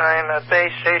 I'm a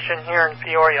base station here in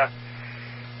Peoria.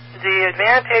 The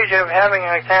advantage of having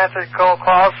a tactical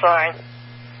call sign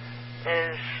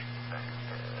is,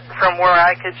 from where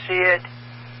I could see it,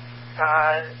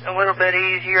 a little bit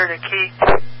easier to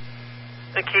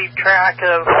keep track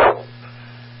of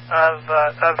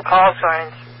call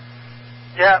signs.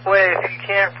 That way, if you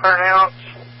can't pronounce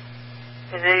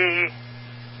the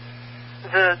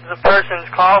person's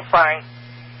call sign,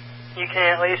 you can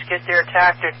at least get their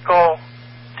tactical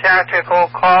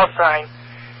call sign,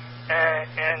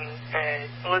 and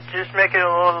let's just make it a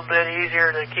little bit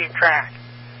easier to keep track.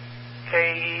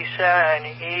 K7EUL,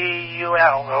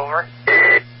 over.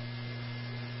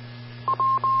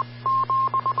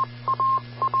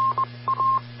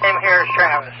 Name here is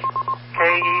Travis.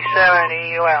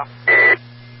 K7EUL.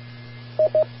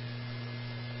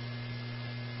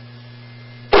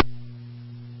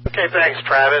 Okay, thanks,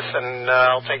 Travis, and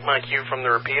I'll take my cue from the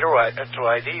repeater to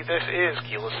ID. This is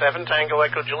Kilo 7 Tango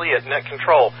Echo Juliet Net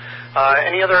Control.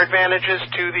 Any other advantages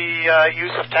to the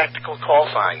use of tactical call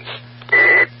signs?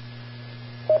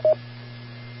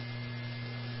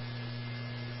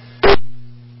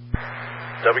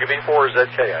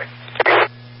 WB4ZKA.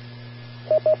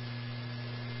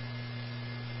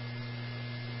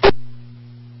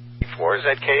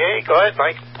 ZKA, go ahead,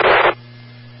 Mike.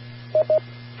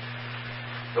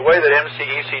 The way that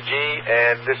MCECG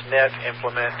and this net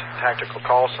implement tactical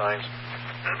call signs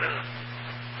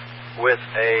with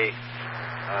a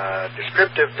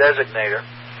descriptive designator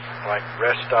like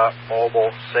rest stop,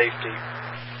 mobile, safety,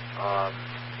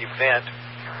 event,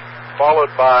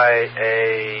 followed by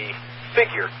a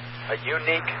figure, a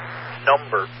unique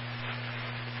number,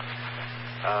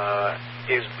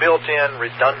 is built-in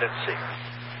redundancy.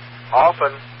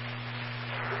 Often,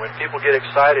 when people get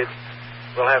excited,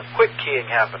 we'll have quick keying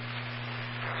happen.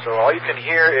 So all you can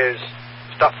hear is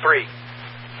stop 3.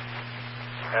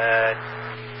 And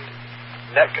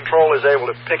net control is able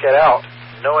to pick it out,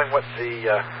 knowing what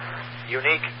the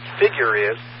unique figure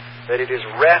is, that it is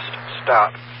rest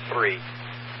stop 3,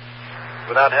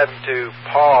 without having to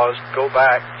pause, go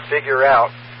back, figure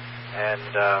out,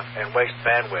 and waste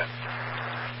bandwidth.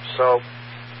 So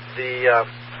the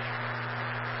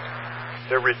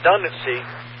redundancy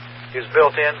is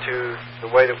built into the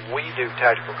way that we do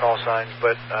tactical call signs,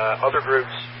 but other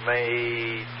groups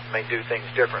may do things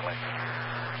differently.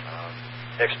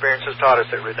 Experience has taught us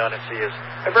that redundancy is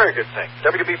a very good thing.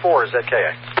 WB4 is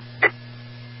ZKA.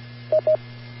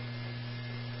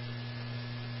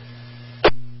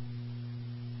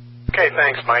 Okay,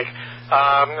 thanks, Mike.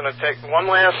 I'm going to take one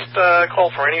last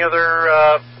call for any other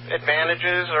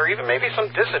advantages or even maybe some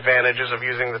disadvantages of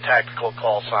using the tactical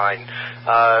call sign?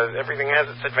 Everything has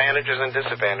its advantages and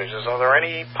disadvantages. Are there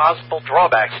any possible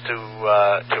drawbacks to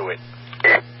it?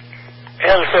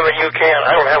 N7UKN,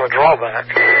 I don't have a drawback.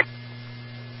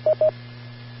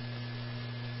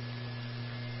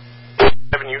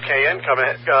 K7UKN,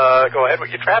 go ahead with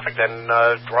your traffic then.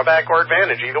 Drawback or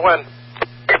advantage, either one.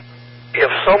 If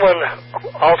someone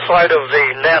outside of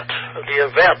the net, the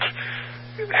event,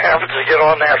 happens to get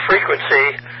on that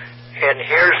frequency and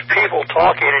hears people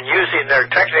talking and using their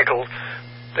technical,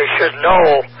 they should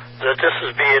know that this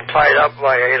is being tied up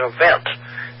by an event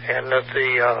and that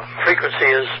the frequency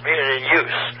is being in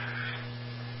use.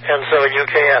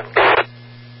 N7UKN.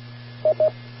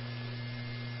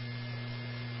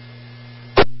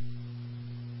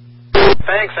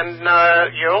 Thanks, and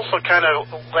you also kind of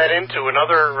led into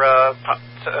another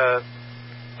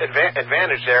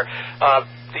advantage there.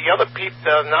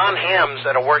 The non-hams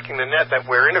that are working the net that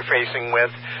we're interfacing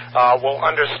with will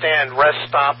understand rest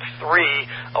stop 3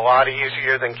 a lot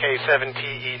easier than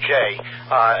K7TEJ,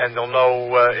 and they'll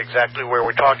know exactly where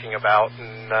we're talking about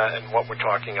and what we're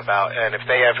talking about. And if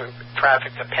they have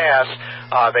traffic to pass,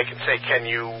 they can say, "Can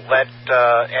you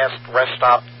ask rest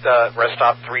stop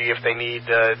 3 if they need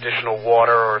additional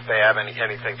water or if they have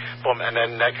anything?" Boom, and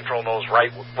then net control knows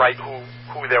right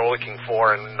who they're looking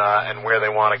for and where they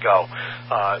want to go.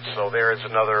 So there is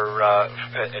another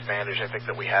advantage I think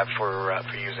that we have for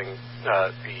using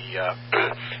the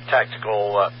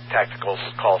tactical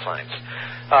call signs.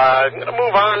 I'm going to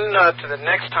move on to the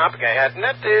next topic I had, and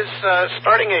that is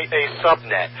starting a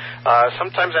subnet.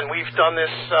 Sometimes, and we've done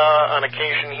this on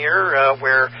occasion here,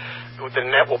 where the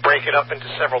net will break it up into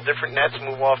several different nets,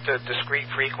 move off to discrete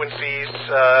frequencies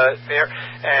there,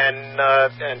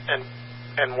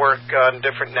 and work on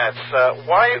different nets.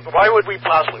 Why would we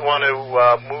possibly want to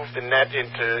move the net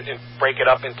break it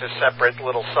up into separate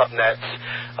little subnets,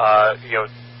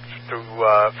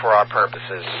 for our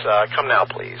purposes? Come now,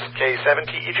 please.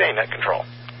 K7TEJ net control.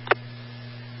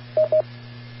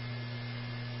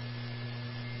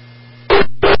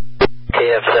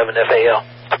 KF7FAL.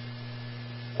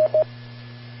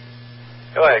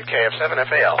 Go ahead,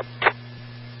 KF7FAL.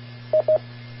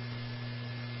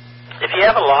 If you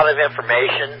have a lot of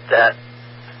information that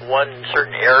one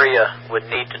certain area would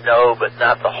need to know but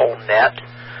not the whole net,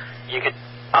 you could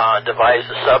devise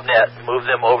a subnet, move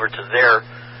them over to there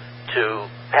to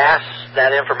pass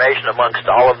that information amongst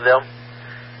all of them,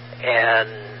 and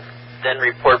then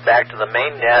report back to the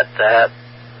main net that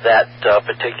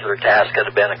particular task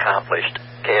had been accomplished.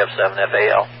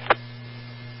 KF7FAL.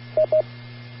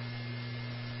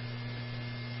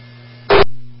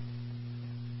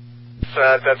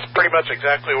 That's pretty much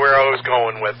exactly where I was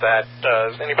going with that.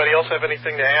 Does anybody else have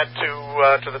anything to add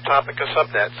to the topic of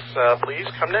subnets? Please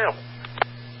come now.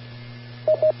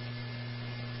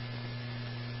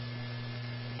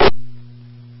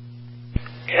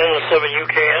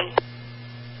 N7UKN.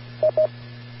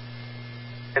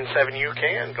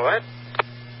 N7UKN, go ahead.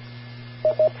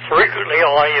 Frequently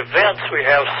on events we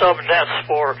have subnets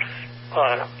for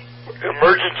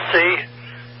emergency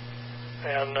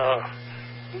and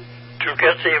to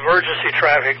get the emergency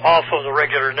traffic off of the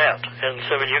regular net,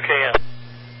 N7UKN.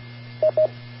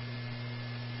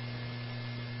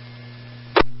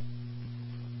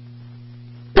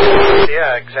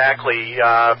 Yeah, exactly.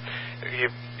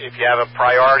 If you have a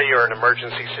priority or an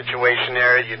emergency situation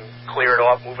there, you can clear it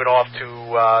off, move it off to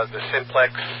the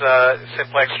simplex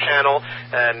channel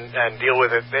and deal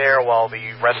with it there while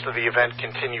the rest of the event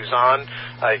continues on.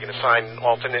 You can assign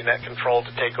alternate net control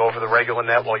to take over the regular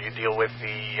net while you deal with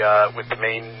the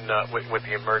main with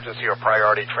the emergency or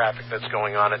priority traffic that's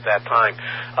going on at that time.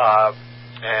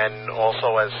 And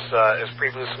also, as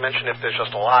previously mentioned, if there's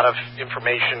just a lot of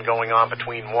information going on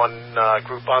between one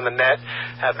group on the net,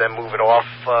 have them move it off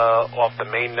the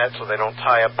main net so they don't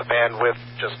tie up the bandwidth.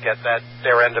 Just get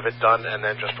their end of it done, and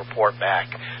then just report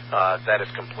back that is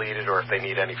completed, or if they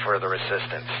need any further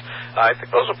assistance. I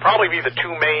think those would probably be the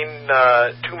two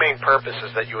main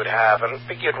purposes that you would have. I don't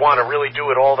think you'd want to really do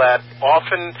it all that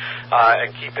often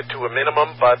and keep it to a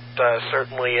minimum, but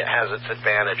certainly it has its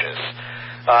advantages.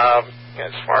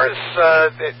 As far as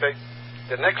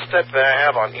the next step that I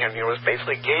have on here is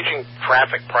basically gauging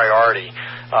traffic priority.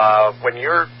 When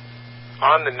you're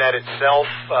on the net itself,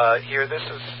 here this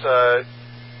is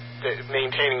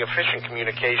maintaining efficient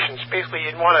communications. Basically,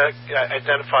 you'd want to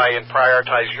identify and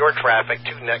prioritize your traffic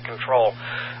to net control.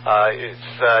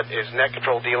 Is net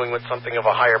control dealing with something of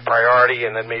a higher priority,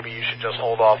 and then maybe you should just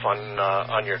hold off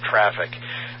on your traffic.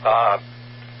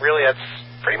 Really, that's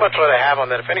pretty much what I have on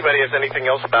that. If anybody has anything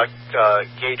else about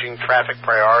gauging traffic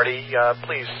priority,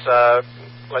 please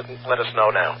let us know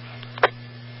now.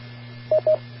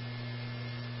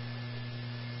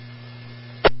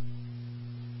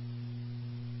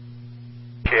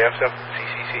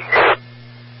 K7TEJ.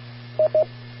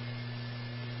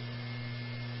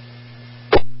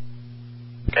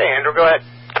 Okay, Andrew, go ahead.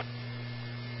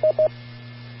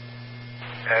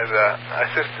 As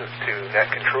assistance to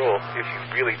net control, if you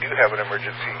really do have an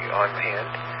emergency on hand,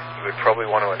 you would probably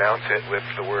want to announce it with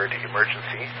the word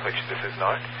emergency, which this is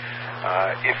not.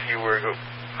 If you were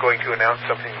going to announce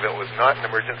something that was not an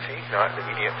emergency, not an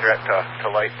immediate threat to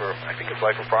life or, I think it's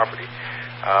life or property,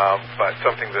 but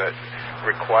something that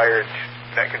required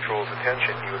net control's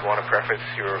attention, you would want to preface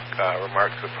your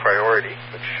remarks with priority,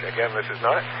 which again this is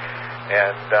not.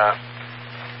 And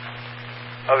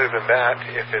other than that,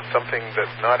 if it's something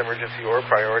that's not emergency or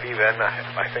priority, then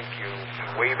I think you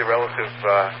weigh the relative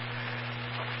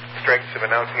strengths of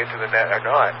announcing it to the net or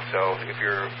not. So if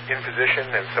you're in position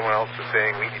and someone else is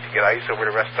saying we need to get ice over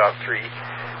to rest stop 3,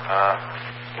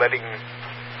 letting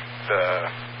the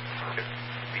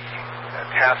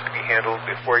task be handled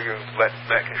before you let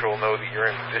net control know that you're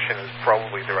in position is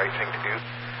probably the right thing to do,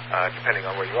 depending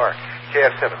on where you are.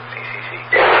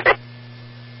 K7TEJ.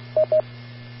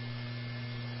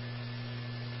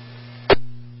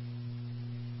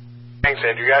 Thanks,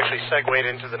 Andrew. You actually segued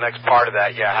into the next part of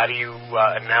that. Yeah, how do you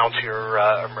announce your,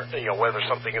 whether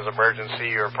something is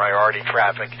emergency or priority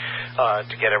traffic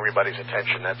to get everybody's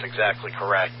attention? That's exactly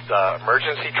correct.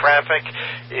 Emergency traffic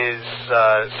is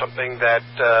something that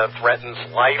threatens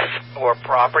life or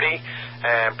property,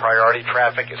 and priority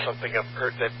traffic is something that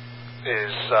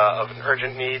is of an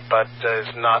urgent need, but is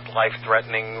not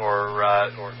life-threatening or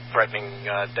threatening,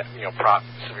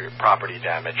 severe property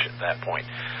damage at that point.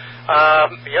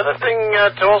 The other thing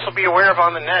to also be aware of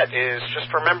on the net is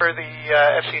just remember the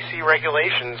FCC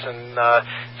regulations, and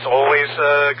it's always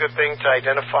a good thing to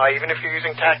identify, even if you're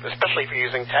using especially if you're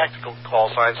using tactical call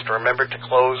signs, to remember to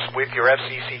close with your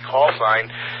FCC call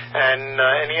sign and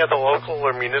any other local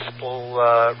or municipal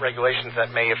regulations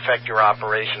that may affect your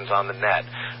operations on the net.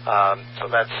 So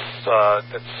that's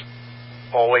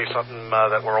always something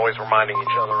that we're always reminding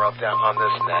each other of down on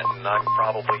this net, and I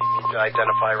probably need to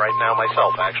identify right now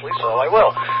myself, actually, so I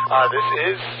will. This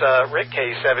is Rick,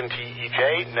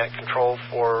 K7TEJ, net control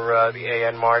for the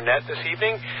ANMAR net this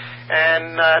evening,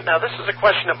 and now this is a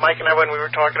question that Mike and I, when we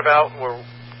were talking about,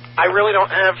 I really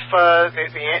don't have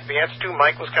the answer to.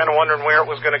 Mike was kind of wondering where it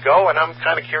was going to go, and I'm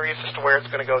kind of curious as to where it's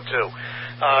going to go too.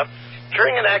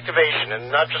 During an activation,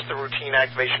 and not just the routine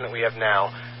activation that we have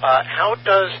now, how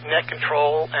does net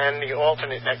control and the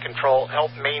alternate net control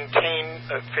help maintain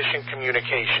efficient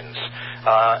communications?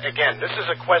 Again, this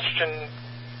is a question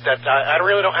that I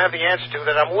really don't have the answer to,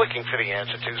 that I'm looking for the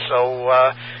answer to. So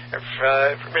if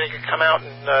everybody could come out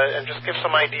and just give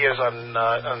some ideas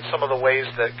on some of the ways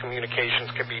that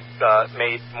communications could be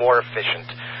made more efficient.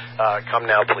 Come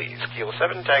now, please. Kilo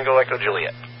 7, Tango Echo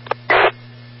Juliet.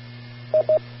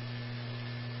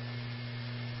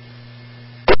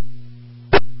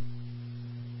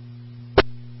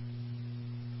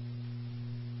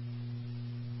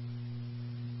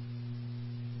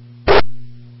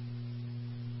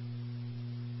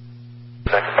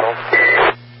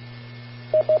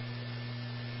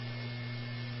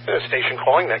 Station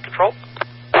calling, net control.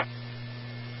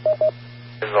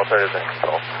 This is alternative net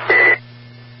control.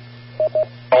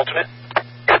 Alternate?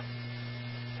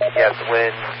 Yes,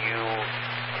 when you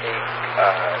take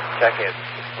check-ins,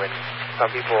 when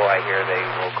some people I hear they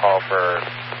will call for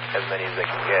as many as they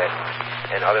can get,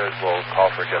 and others will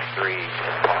call for just 3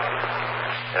 and pause.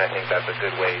 And I think that's a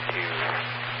good way to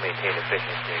maintain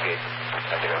efficient communication.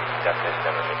 I think that's the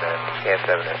definition of it.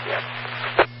 K7SDF.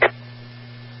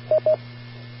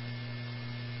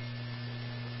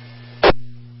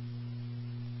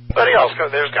 Anybody else?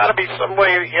 There's got to be some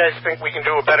way you guys think we can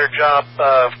do a better job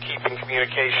of keeping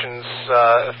communications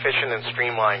efficient and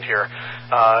streamlined here.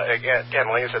 Again,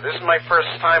 like I said, this is my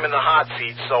first time in the hot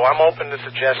seat, so I'm open to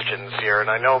suggestions here, and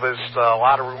I know there's a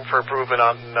lot of room for improvement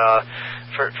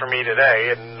for me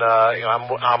today, and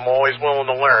I'm always willing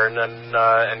to learn, and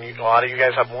a lot of you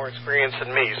guys have more experience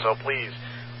than me, so please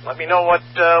let me know what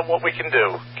we can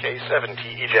do.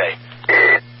 K7TEJ.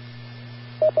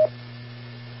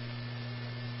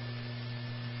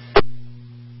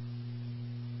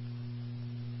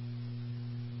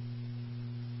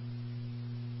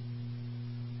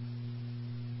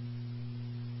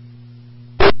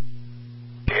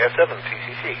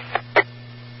 K7TEJ.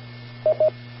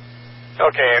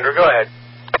 Okay, Andrew, go ahead.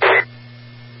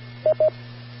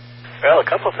 Well, a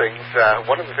couple of things.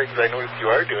 One of the things I noticed you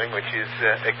are doing, which is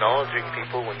acknowledging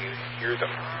people when you hear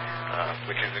them.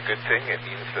 which is a good thing. It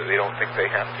means that they don't think they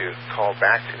have to call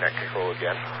back to net control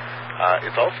again.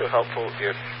 It's also helpful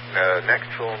if net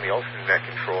control and the alternate net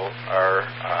control are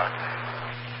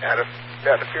at a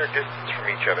fair distance from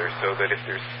each other, so that if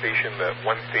there's a station that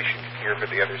one station can hear but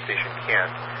the other station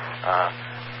can't,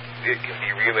 it can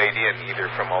be relayed in either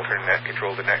from alternate net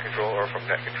control to net control or from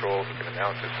net control who can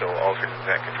announce it so alternate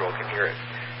net control can hear it.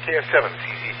 KF7,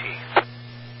 CCC.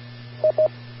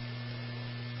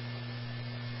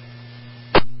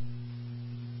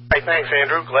 Right, thanks,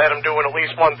 Andrew. Glad I'm doing at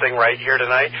least one thing right here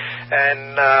tonight.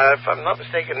 And if I'm not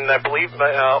mistaken, I believe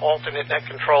alternate net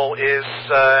control is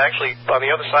actually on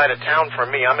the other side of town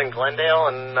from me. I'm in Glendale,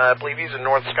 and I believe he's in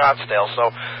North Scottsdale.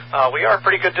 So we are a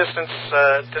pretty good distance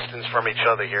from each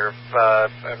other here, if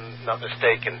I'm not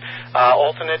mistaken.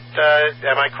 Alternate,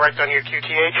 am I correct on your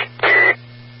QTH?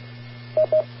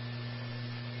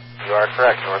 You are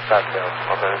correct, North Scottsdale.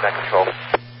 Alternate net control.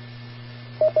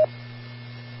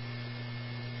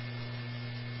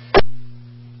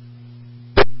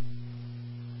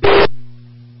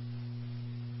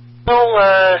 Well,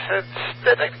 it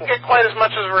didn't get quite as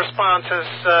much of a response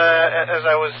as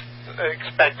I was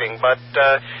expecting, but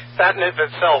that in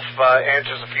itself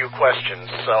answers a few questions.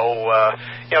 So,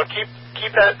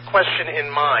 keep that question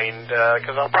in mind,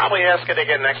 because I'll probably ask it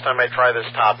again next time I try this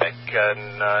topic,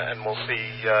 and we'll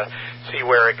see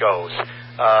where it goes.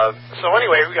 So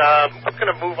anyway, I'm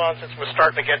going to move on, since we're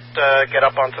starting to get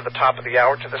up onto the top of the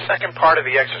hour, to the second part of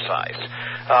the exercise.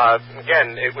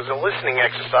 Again, it was a listening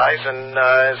exercise, and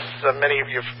as many of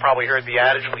you have probably heard the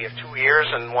adage, we have 2 ears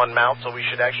and 1 mouth, so we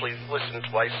should actually listen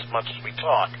twice as much as we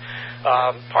talk.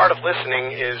 Part of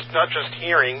listening is not just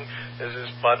hearing,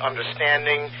 but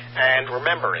understanding and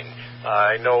remembering.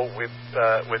 I know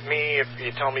with me, if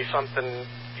you tell me something,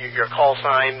 your call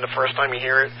sign, the first time you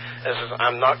hear it,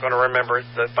 I'm not going to remember it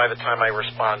by the time I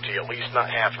respond to you, at least not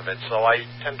half of it. So I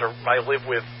live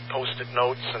with Post-it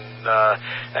notes and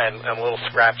little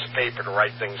scraps of paper to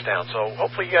write things down. So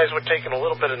hopefully you guys were taking a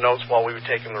little bit of notes while we were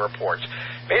taking the reports.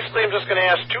 Basically, I'm just going to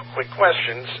ask 2 quick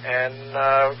questions, and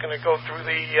we're going to go through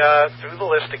the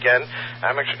list again.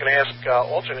 I'm actually going to ask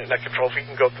alternate net control if you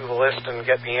can go through the list and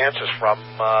get the answers from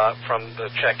the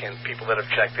check-in people that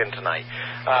have checked in tonight.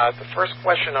 The first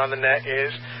question on the net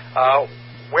is,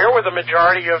 where were the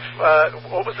majority of,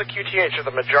 what was the QTH of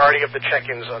the majority of the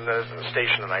check-ins on the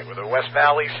station tonight? Were they West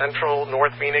Valley, Central,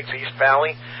 North Phoenix, East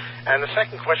Valley? And the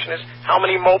second question is, how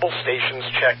many mobile stations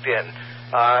checked in?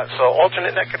 So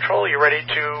alternate net control, are you ready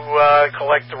to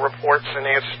collect the reports and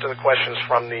answers to the questions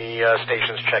from the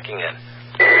stations checking in?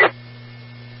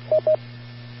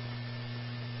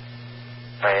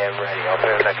 I am ready.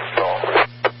 Alternate net control.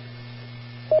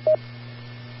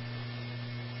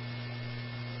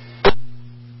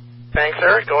 Thanks,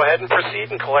 Eric. Go ahead and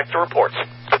proceed and collect the reports.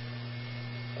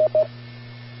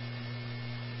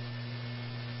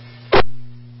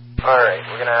 All right,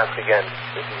 we're going to ask again.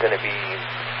 This is going to be,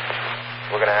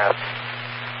 we're going to ask,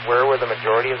 where were the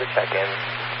majority of the check-ins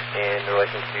in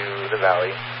relation to the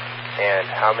Valley, and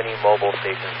how many mobile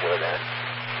stations were there?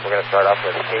 We're going to start off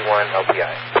with K1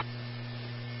 LPI.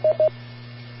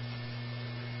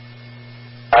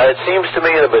 It seems to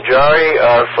me the majority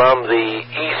are from the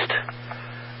east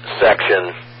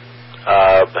section.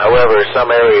 However, some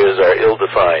areas are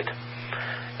ill-defined.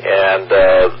 And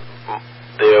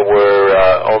there were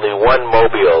only 1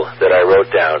 mobile that I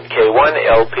wrote down, K1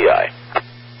 LPI.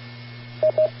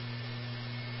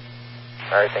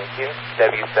 All right, thank you.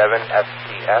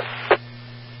 W7FTS.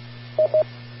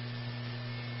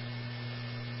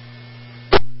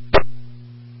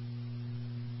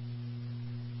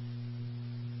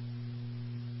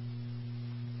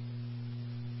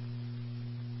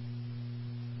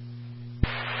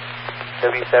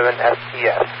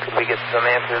 W7FTS. Could we get some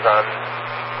answers on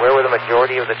where were the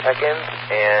majority of the check-ins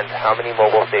and how many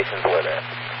mobile stations were there?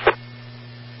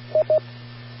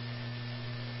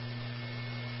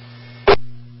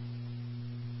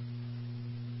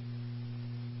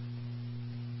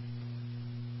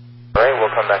 All right,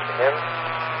 we'll come back to him.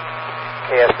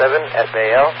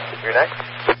 KF7SAL, you're next.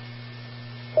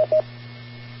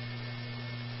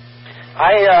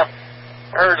 I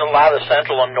heard a lot of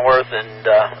Central and North and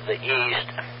the East,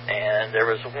 and there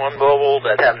was 1 mobile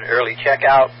that had an early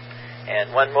checkout,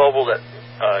 and 1 mobile that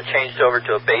changed over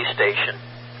to a base station,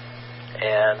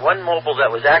 and 1 mobile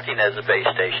that was acting as a base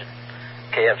station,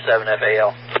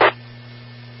 KF7FAL.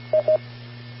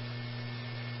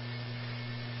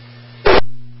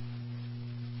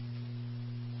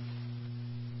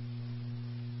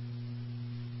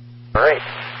 All right,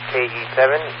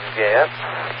 KE7UJF.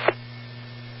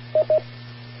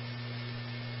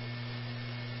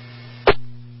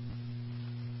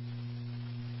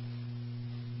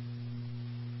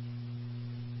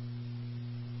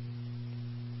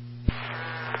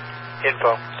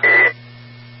 Info.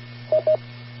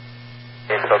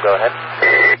 Info, go ahead.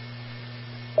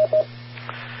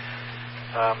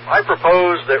 I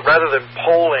propose that rather than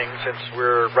polling, since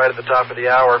we're right at the top of the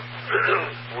hour,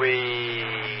 we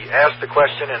ask the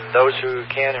question, and those who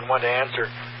can and want to answer,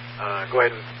 go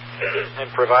ahead and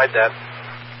provide that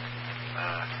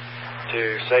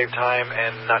to save time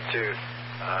and not to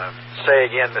say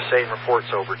again the same reports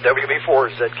over. WB4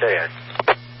 ZKX.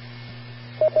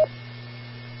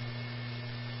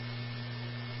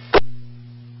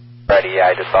 Ready, yeah,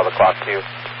 I just saw the clock too.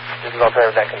 This is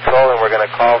Alternative Net Control, and we're going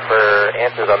to call for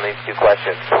answers on these two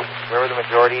questions. Where were the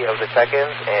majority of the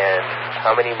check-ins, and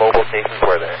how many mobile stations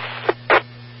were there?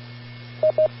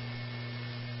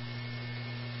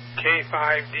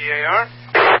 K5DAR.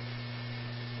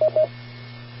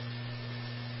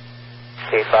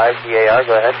 K5DAR,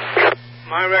 go ahead.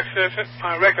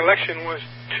 My recollection was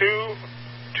two,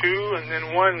 and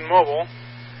then one mobile,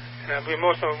 and I believe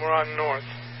most of them were on north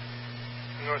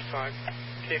side.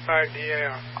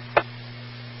 K5DAR.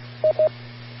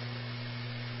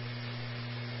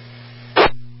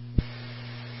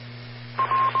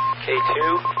 K2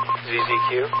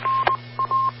 ZZQ.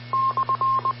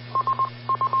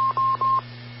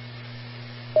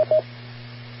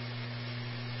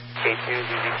 K2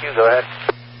 ZZQ, go ahead.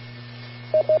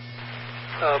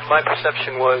 My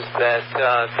perception was that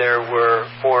there were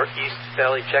more East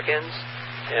Valley check-ins,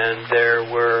 and there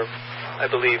were, I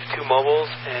believe, 2 mobiles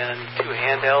and 2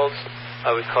 handhelds.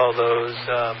 I would call those,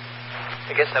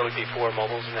 I guess that would be 4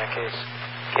 mobiles in that case.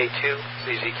 K2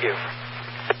 ZZQ.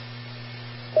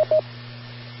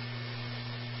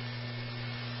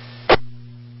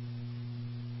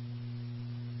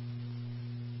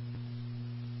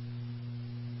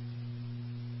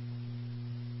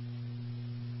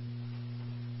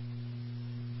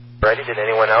 Ready? Did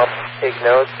anyone else take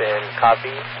notes and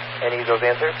copy any of those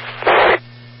answers?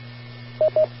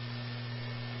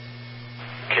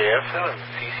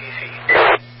 KF7CCC.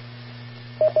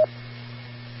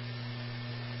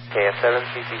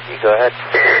 KF7CCC, go ahead.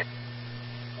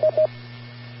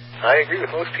 I agree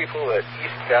with most people that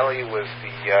East Valley was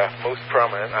the most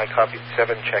prominent. I copied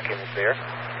 7 check-ins there.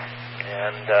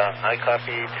 And I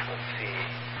copied,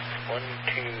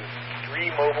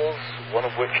 3 mobiles, one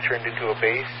of which turned into a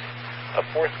base, a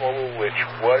 4th mobile which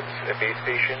was a base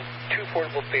station, 2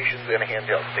 portable stations, and a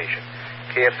handheld station.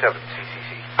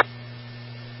 KF7CCC.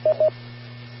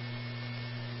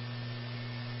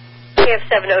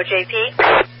 KF7OJP.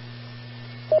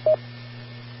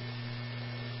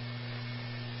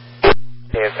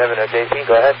 KF7OJP,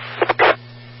 go ahead.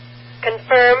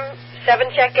 Confirm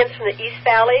 7 check-ins from the East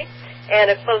Valley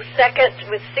and a close second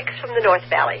with 6 from the North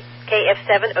Valley.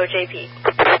 KF7OJP.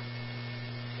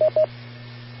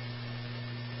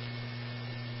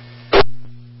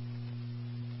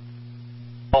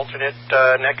 Alternate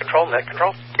net control. Net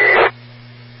control,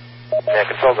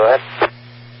 go ahead.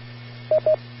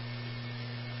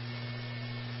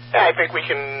 Yeah, I think we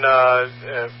can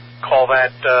call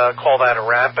that a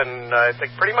wrap, and I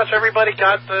think pretty much everybody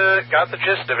got the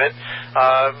gist of it.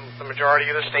 The majority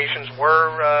of the stations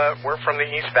were from the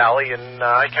East Valley, and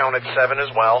I counted 7 as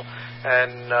well,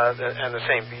 and the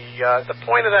same. The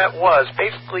point of that was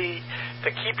basically to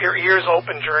keep your ears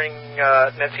open during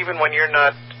nets, even when you're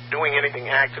not doing anything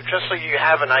active, just so you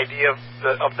have an idea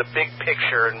of the big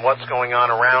picture and what's going on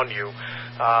around you.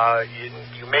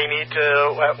 You may need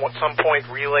to at some point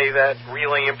relay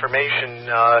information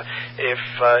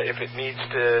if it needs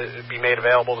to be made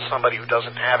available to somebody who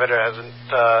doesn't have it or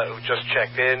who just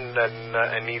checked in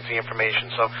and needs the information.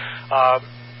 So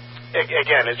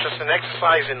again, it's just an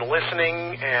exercise in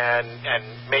listening and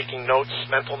making notes,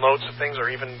 mental notes of things, or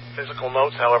even physical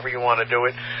notes, however you want to do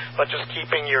it. But just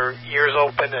keeping your ears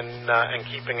open and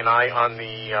keeping an eye on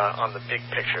the big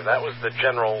picture. That was the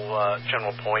general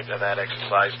point of that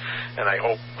exercise, and I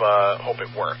hope it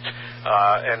worked.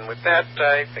 And with that,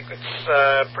 I think it's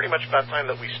pretty much about time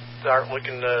that we start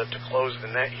looking to close the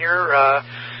net here.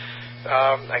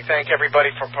 I thank everybody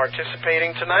for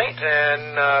participating tonight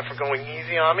and for going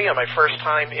easy on me on my first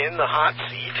time in the hot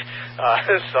seat.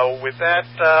 So with that,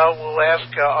 we'll ask,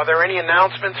 are there any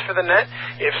announcements for the net?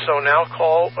 If so, now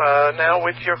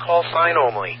with your call sign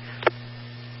only.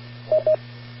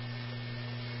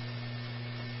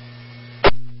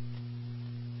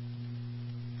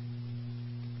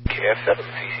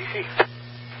 KF7CCC.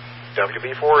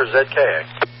 WB4ZKX.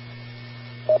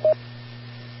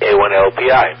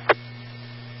 A1LPI.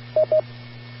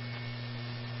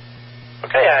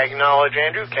 Okay, I acknowledge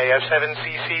Andrew,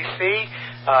 KF7CCC,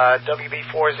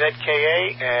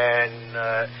 WB4ZKA, and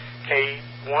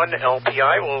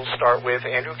K1LPI. We'll start with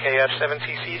Andrew,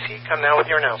 KF7CCC. Come now with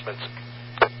your announcements.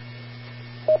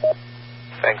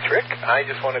 Thanks, Rick. I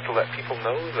just wanted to let people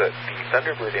know that the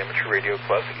Thunderbird Amateur Radio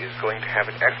Club is going to have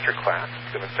an extra class.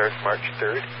 It's going to start March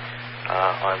 3rd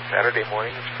on Saturday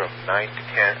mornings from 9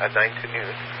 to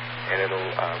noon, and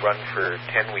it'll run for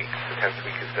 10 weeks. The 10th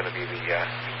week is going to be the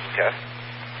test.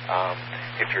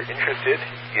 If you're interested,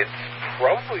 it's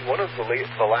probably one of the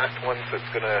last ones that's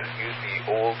going to use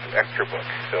the old extra book.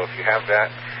 So if you have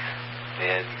that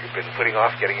and you've been putting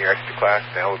off getting your extra class,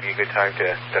 now would be a good time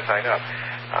to sign up.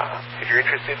 If you're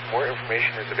interested, more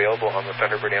information is available on the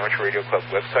Thunderbird Amateur Radio Club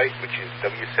website, which is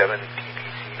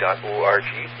w7tbc.org.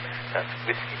 That's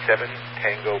Whiskey 7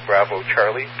 Tango Bravo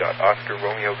Charlie Oscar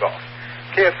Romeo Golf.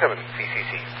 KF7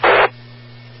 CCC.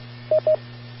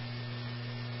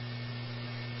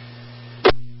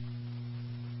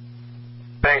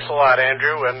 Thanks a lot,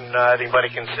 Andrew, and anybody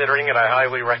considering it, I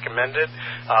highly recommend it.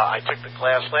 I took the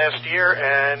class last year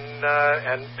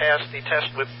and passed the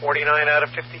test with 49 out of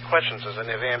 50 questions. As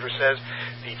Andrew says,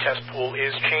 the test pool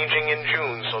is changing in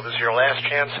June, so this is your last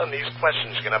chance on these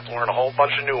questions. You're going to have to learn a whole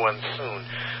bunch of new ones soon,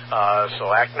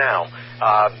 so act now.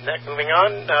 Next, moving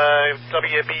on,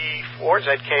 WB4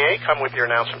 ZKA, come with your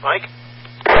announcement, Mike.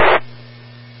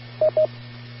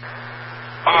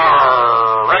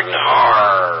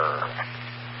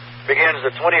 Begins the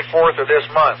 24th of this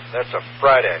month. That's a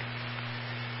Friday.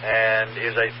 And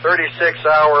is a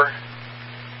 36-hour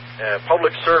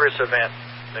public service event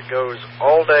that goes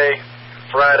all day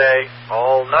Friday,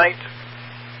 all night,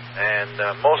 and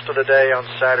most of the day on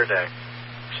Saturday.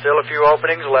 Still a few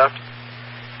openings left.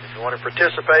 If you want to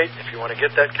participate, if you want to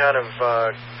get that kind of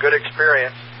good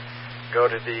experience, go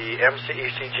to the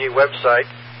MCECG website.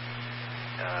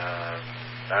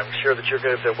 I'm sure that you're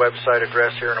going to get the website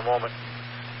address here in a moment.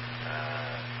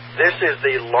 This is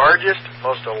the largest,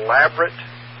 most elaborate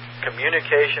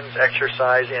communications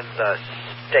exercise in the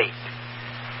state.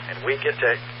 And we get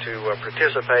to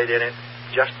participate in it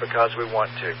just because we want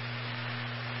to.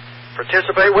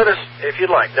 Participate with us if you'd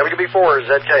like. WB4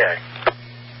 ZKA.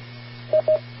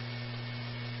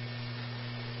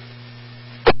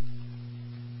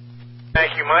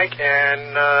 Thank you, Mike.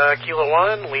 And Kilo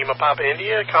 1, Lima Papa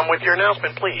India, come with your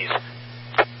announcement, please.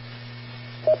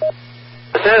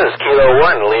 This is Kilo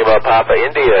 1, Lima Papa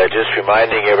India, just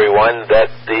reminding everyone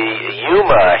that the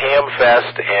Yuma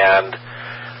Hamfest and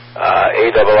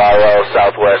ARRL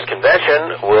Southwest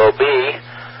Convention will be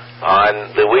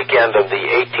on the weekend of the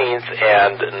 18th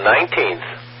and 19th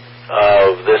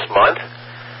of this month.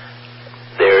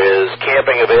 There is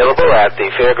camping available at the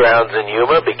fairgrounds in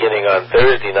Yuma beginning on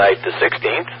Thursday night the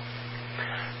 16th.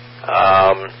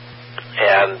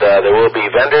 And there will be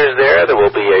vendors there. There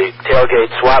will be a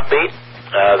tailgate swap meet.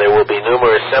 There will be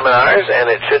numerous seminars,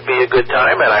 and it should be a good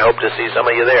time, and I hope to see some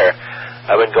of you there.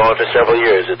 I've been going for several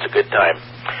years. It's a good time.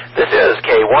 This is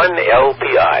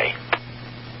K1LPI.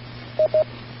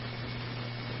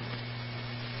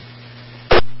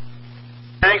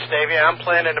 Thanks, Davey. I'm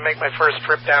planning to make my first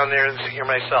trip down there this year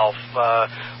myself.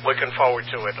 Looking forward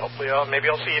to it. Hopefully, maybe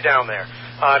I'll see you down there.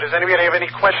 Does anybody have any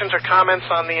questions or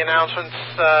comments on the announcements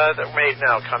that were made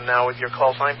now? Come now with your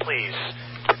call sign, please.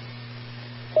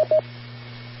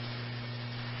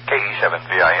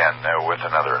 KE7VIN with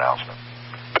another announcement.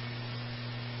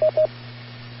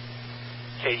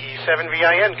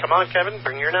 KE7VIN, come on, Kevin,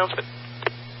 bring your announcement.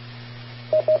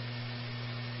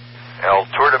 El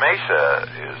Tour de Mesa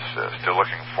is still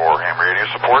looking for ham radio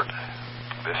support.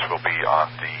 This will be on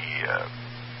the, I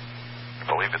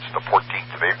believe it's the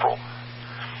 14th of April.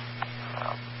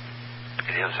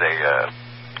 It is a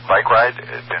bike ride.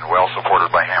 It's been well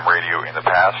supported by ham radio in the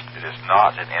past. It is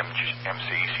not an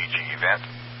MCECG event.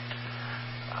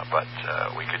 But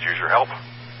we could use your help.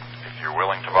 If you're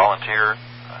willing to volunteer,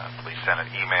 please send an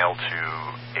email to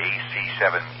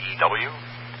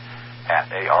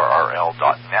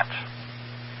ac7ew@arrl.net.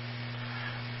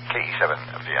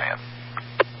 KE7VIN.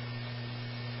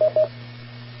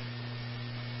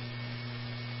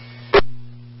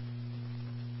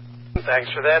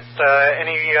 Thanks for that.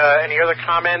 Any other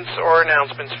comments or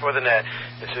announcements for the net?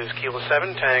 This is Kilo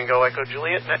 7, Tango Echo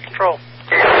Juliet, net control.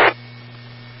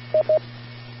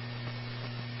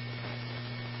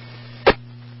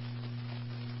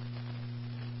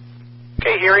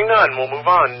 Okay, hearing none, we'll move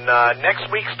on. Next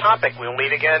week's topic, we'll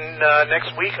meet again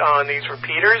next week on these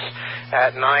repeaters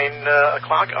at 9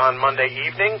 o'clock on Monday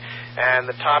evening, and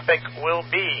the topic will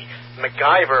be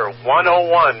MacGyver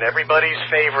 101, everybody's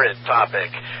favorite topic.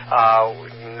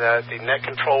 The net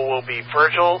control will be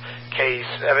Virgil,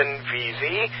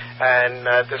 K7VZ, and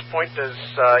at this point,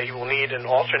 he will need an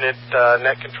alternate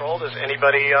net control. Does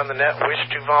anybody on the net wish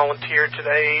to volunteer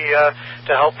today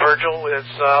to help Virgil with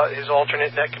his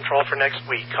alternate net control for next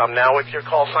week? Come now with your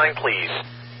call sign, please.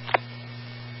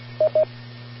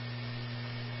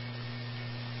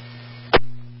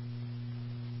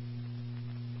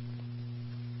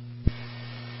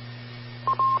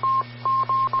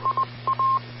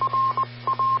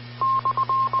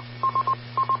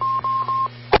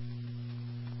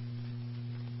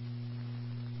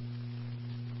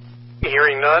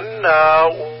 Hearing none,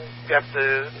 we have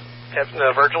to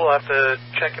Virgil will have to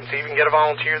check and see if we can get a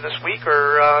volunteer this week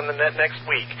or on the net next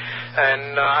week.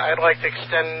 And I'd like to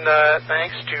extend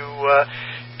thanks to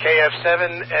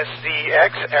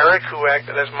K7TEJ, Eric, who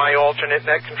acted as my alternate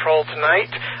net control tonight.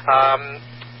 I'm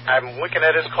looking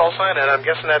at his call sign, and I'm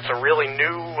guessing that's a really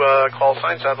new call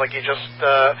sign. Sounds like he just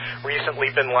recently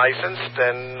been licensed,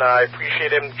 and I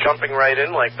appreciate him jumping right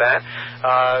in like that.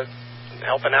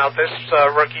 Helping out this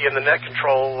rookie in the net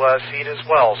control seat as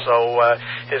well. So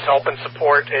his help and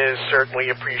support is certainly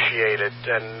appreciated,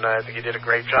 and I think he did a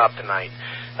great job tonight.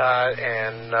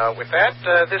 With that,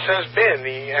 this has been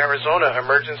the Arizona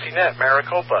Emergency Net,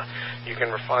 Maricopa. You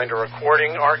can find a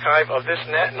recording archive of this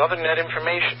net and other net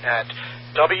information at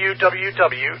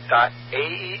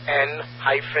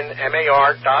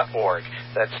www.aen-mar.org.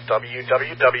 That's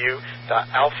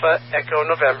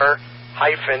www.alphaechonovember-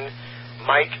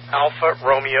 Mike Alpha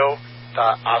Romeo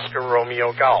Oscar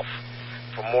Romeo Golf.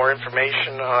 For more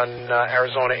information on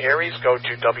Arizona Aries, go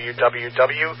to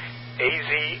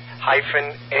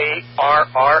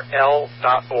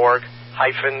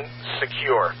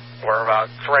www.az-arrl.org-secure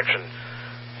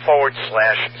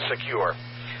 /secure.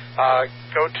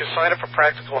 Go to sign up for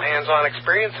practical hands-on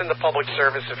experience in the public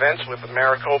service events with the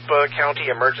Maricopa County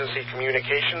Emergency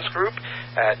Communications Group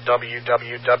at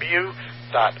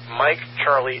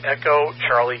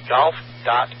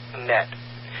www.MikeCharlieEchoCharlieGolf.net.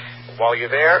 While you're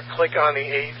there, click on the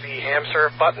AZ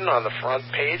HamServe button on the front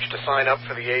page to sign up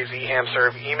for the AZ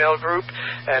HamServe email group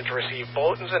and to receive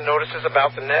bulletins and notices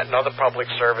about the net and other public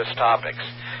service topics.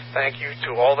 Thank you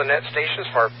to all the net stations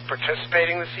for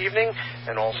participating this evening,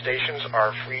 and all stations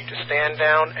are free to stand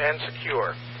down and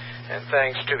secure. And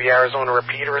thanks to the Arizona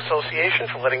Repeater Association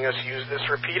for letting us use this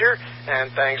repeater,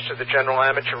 and thanks to the general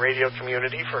amateur radio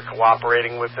community for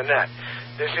cooperating with the net.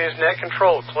 This is Net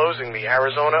Control, closing the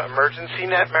Arizona Emergency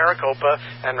Net Maricopa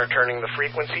and returning the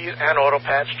frequencies and auto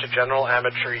patch to general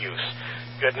amateur use.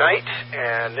 Good night,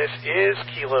 and this is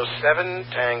Kilo 7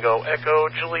 Tango Echo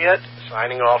Juliet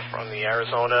signing off from the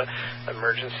Arizona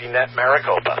Emergency Net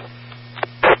Maricopa.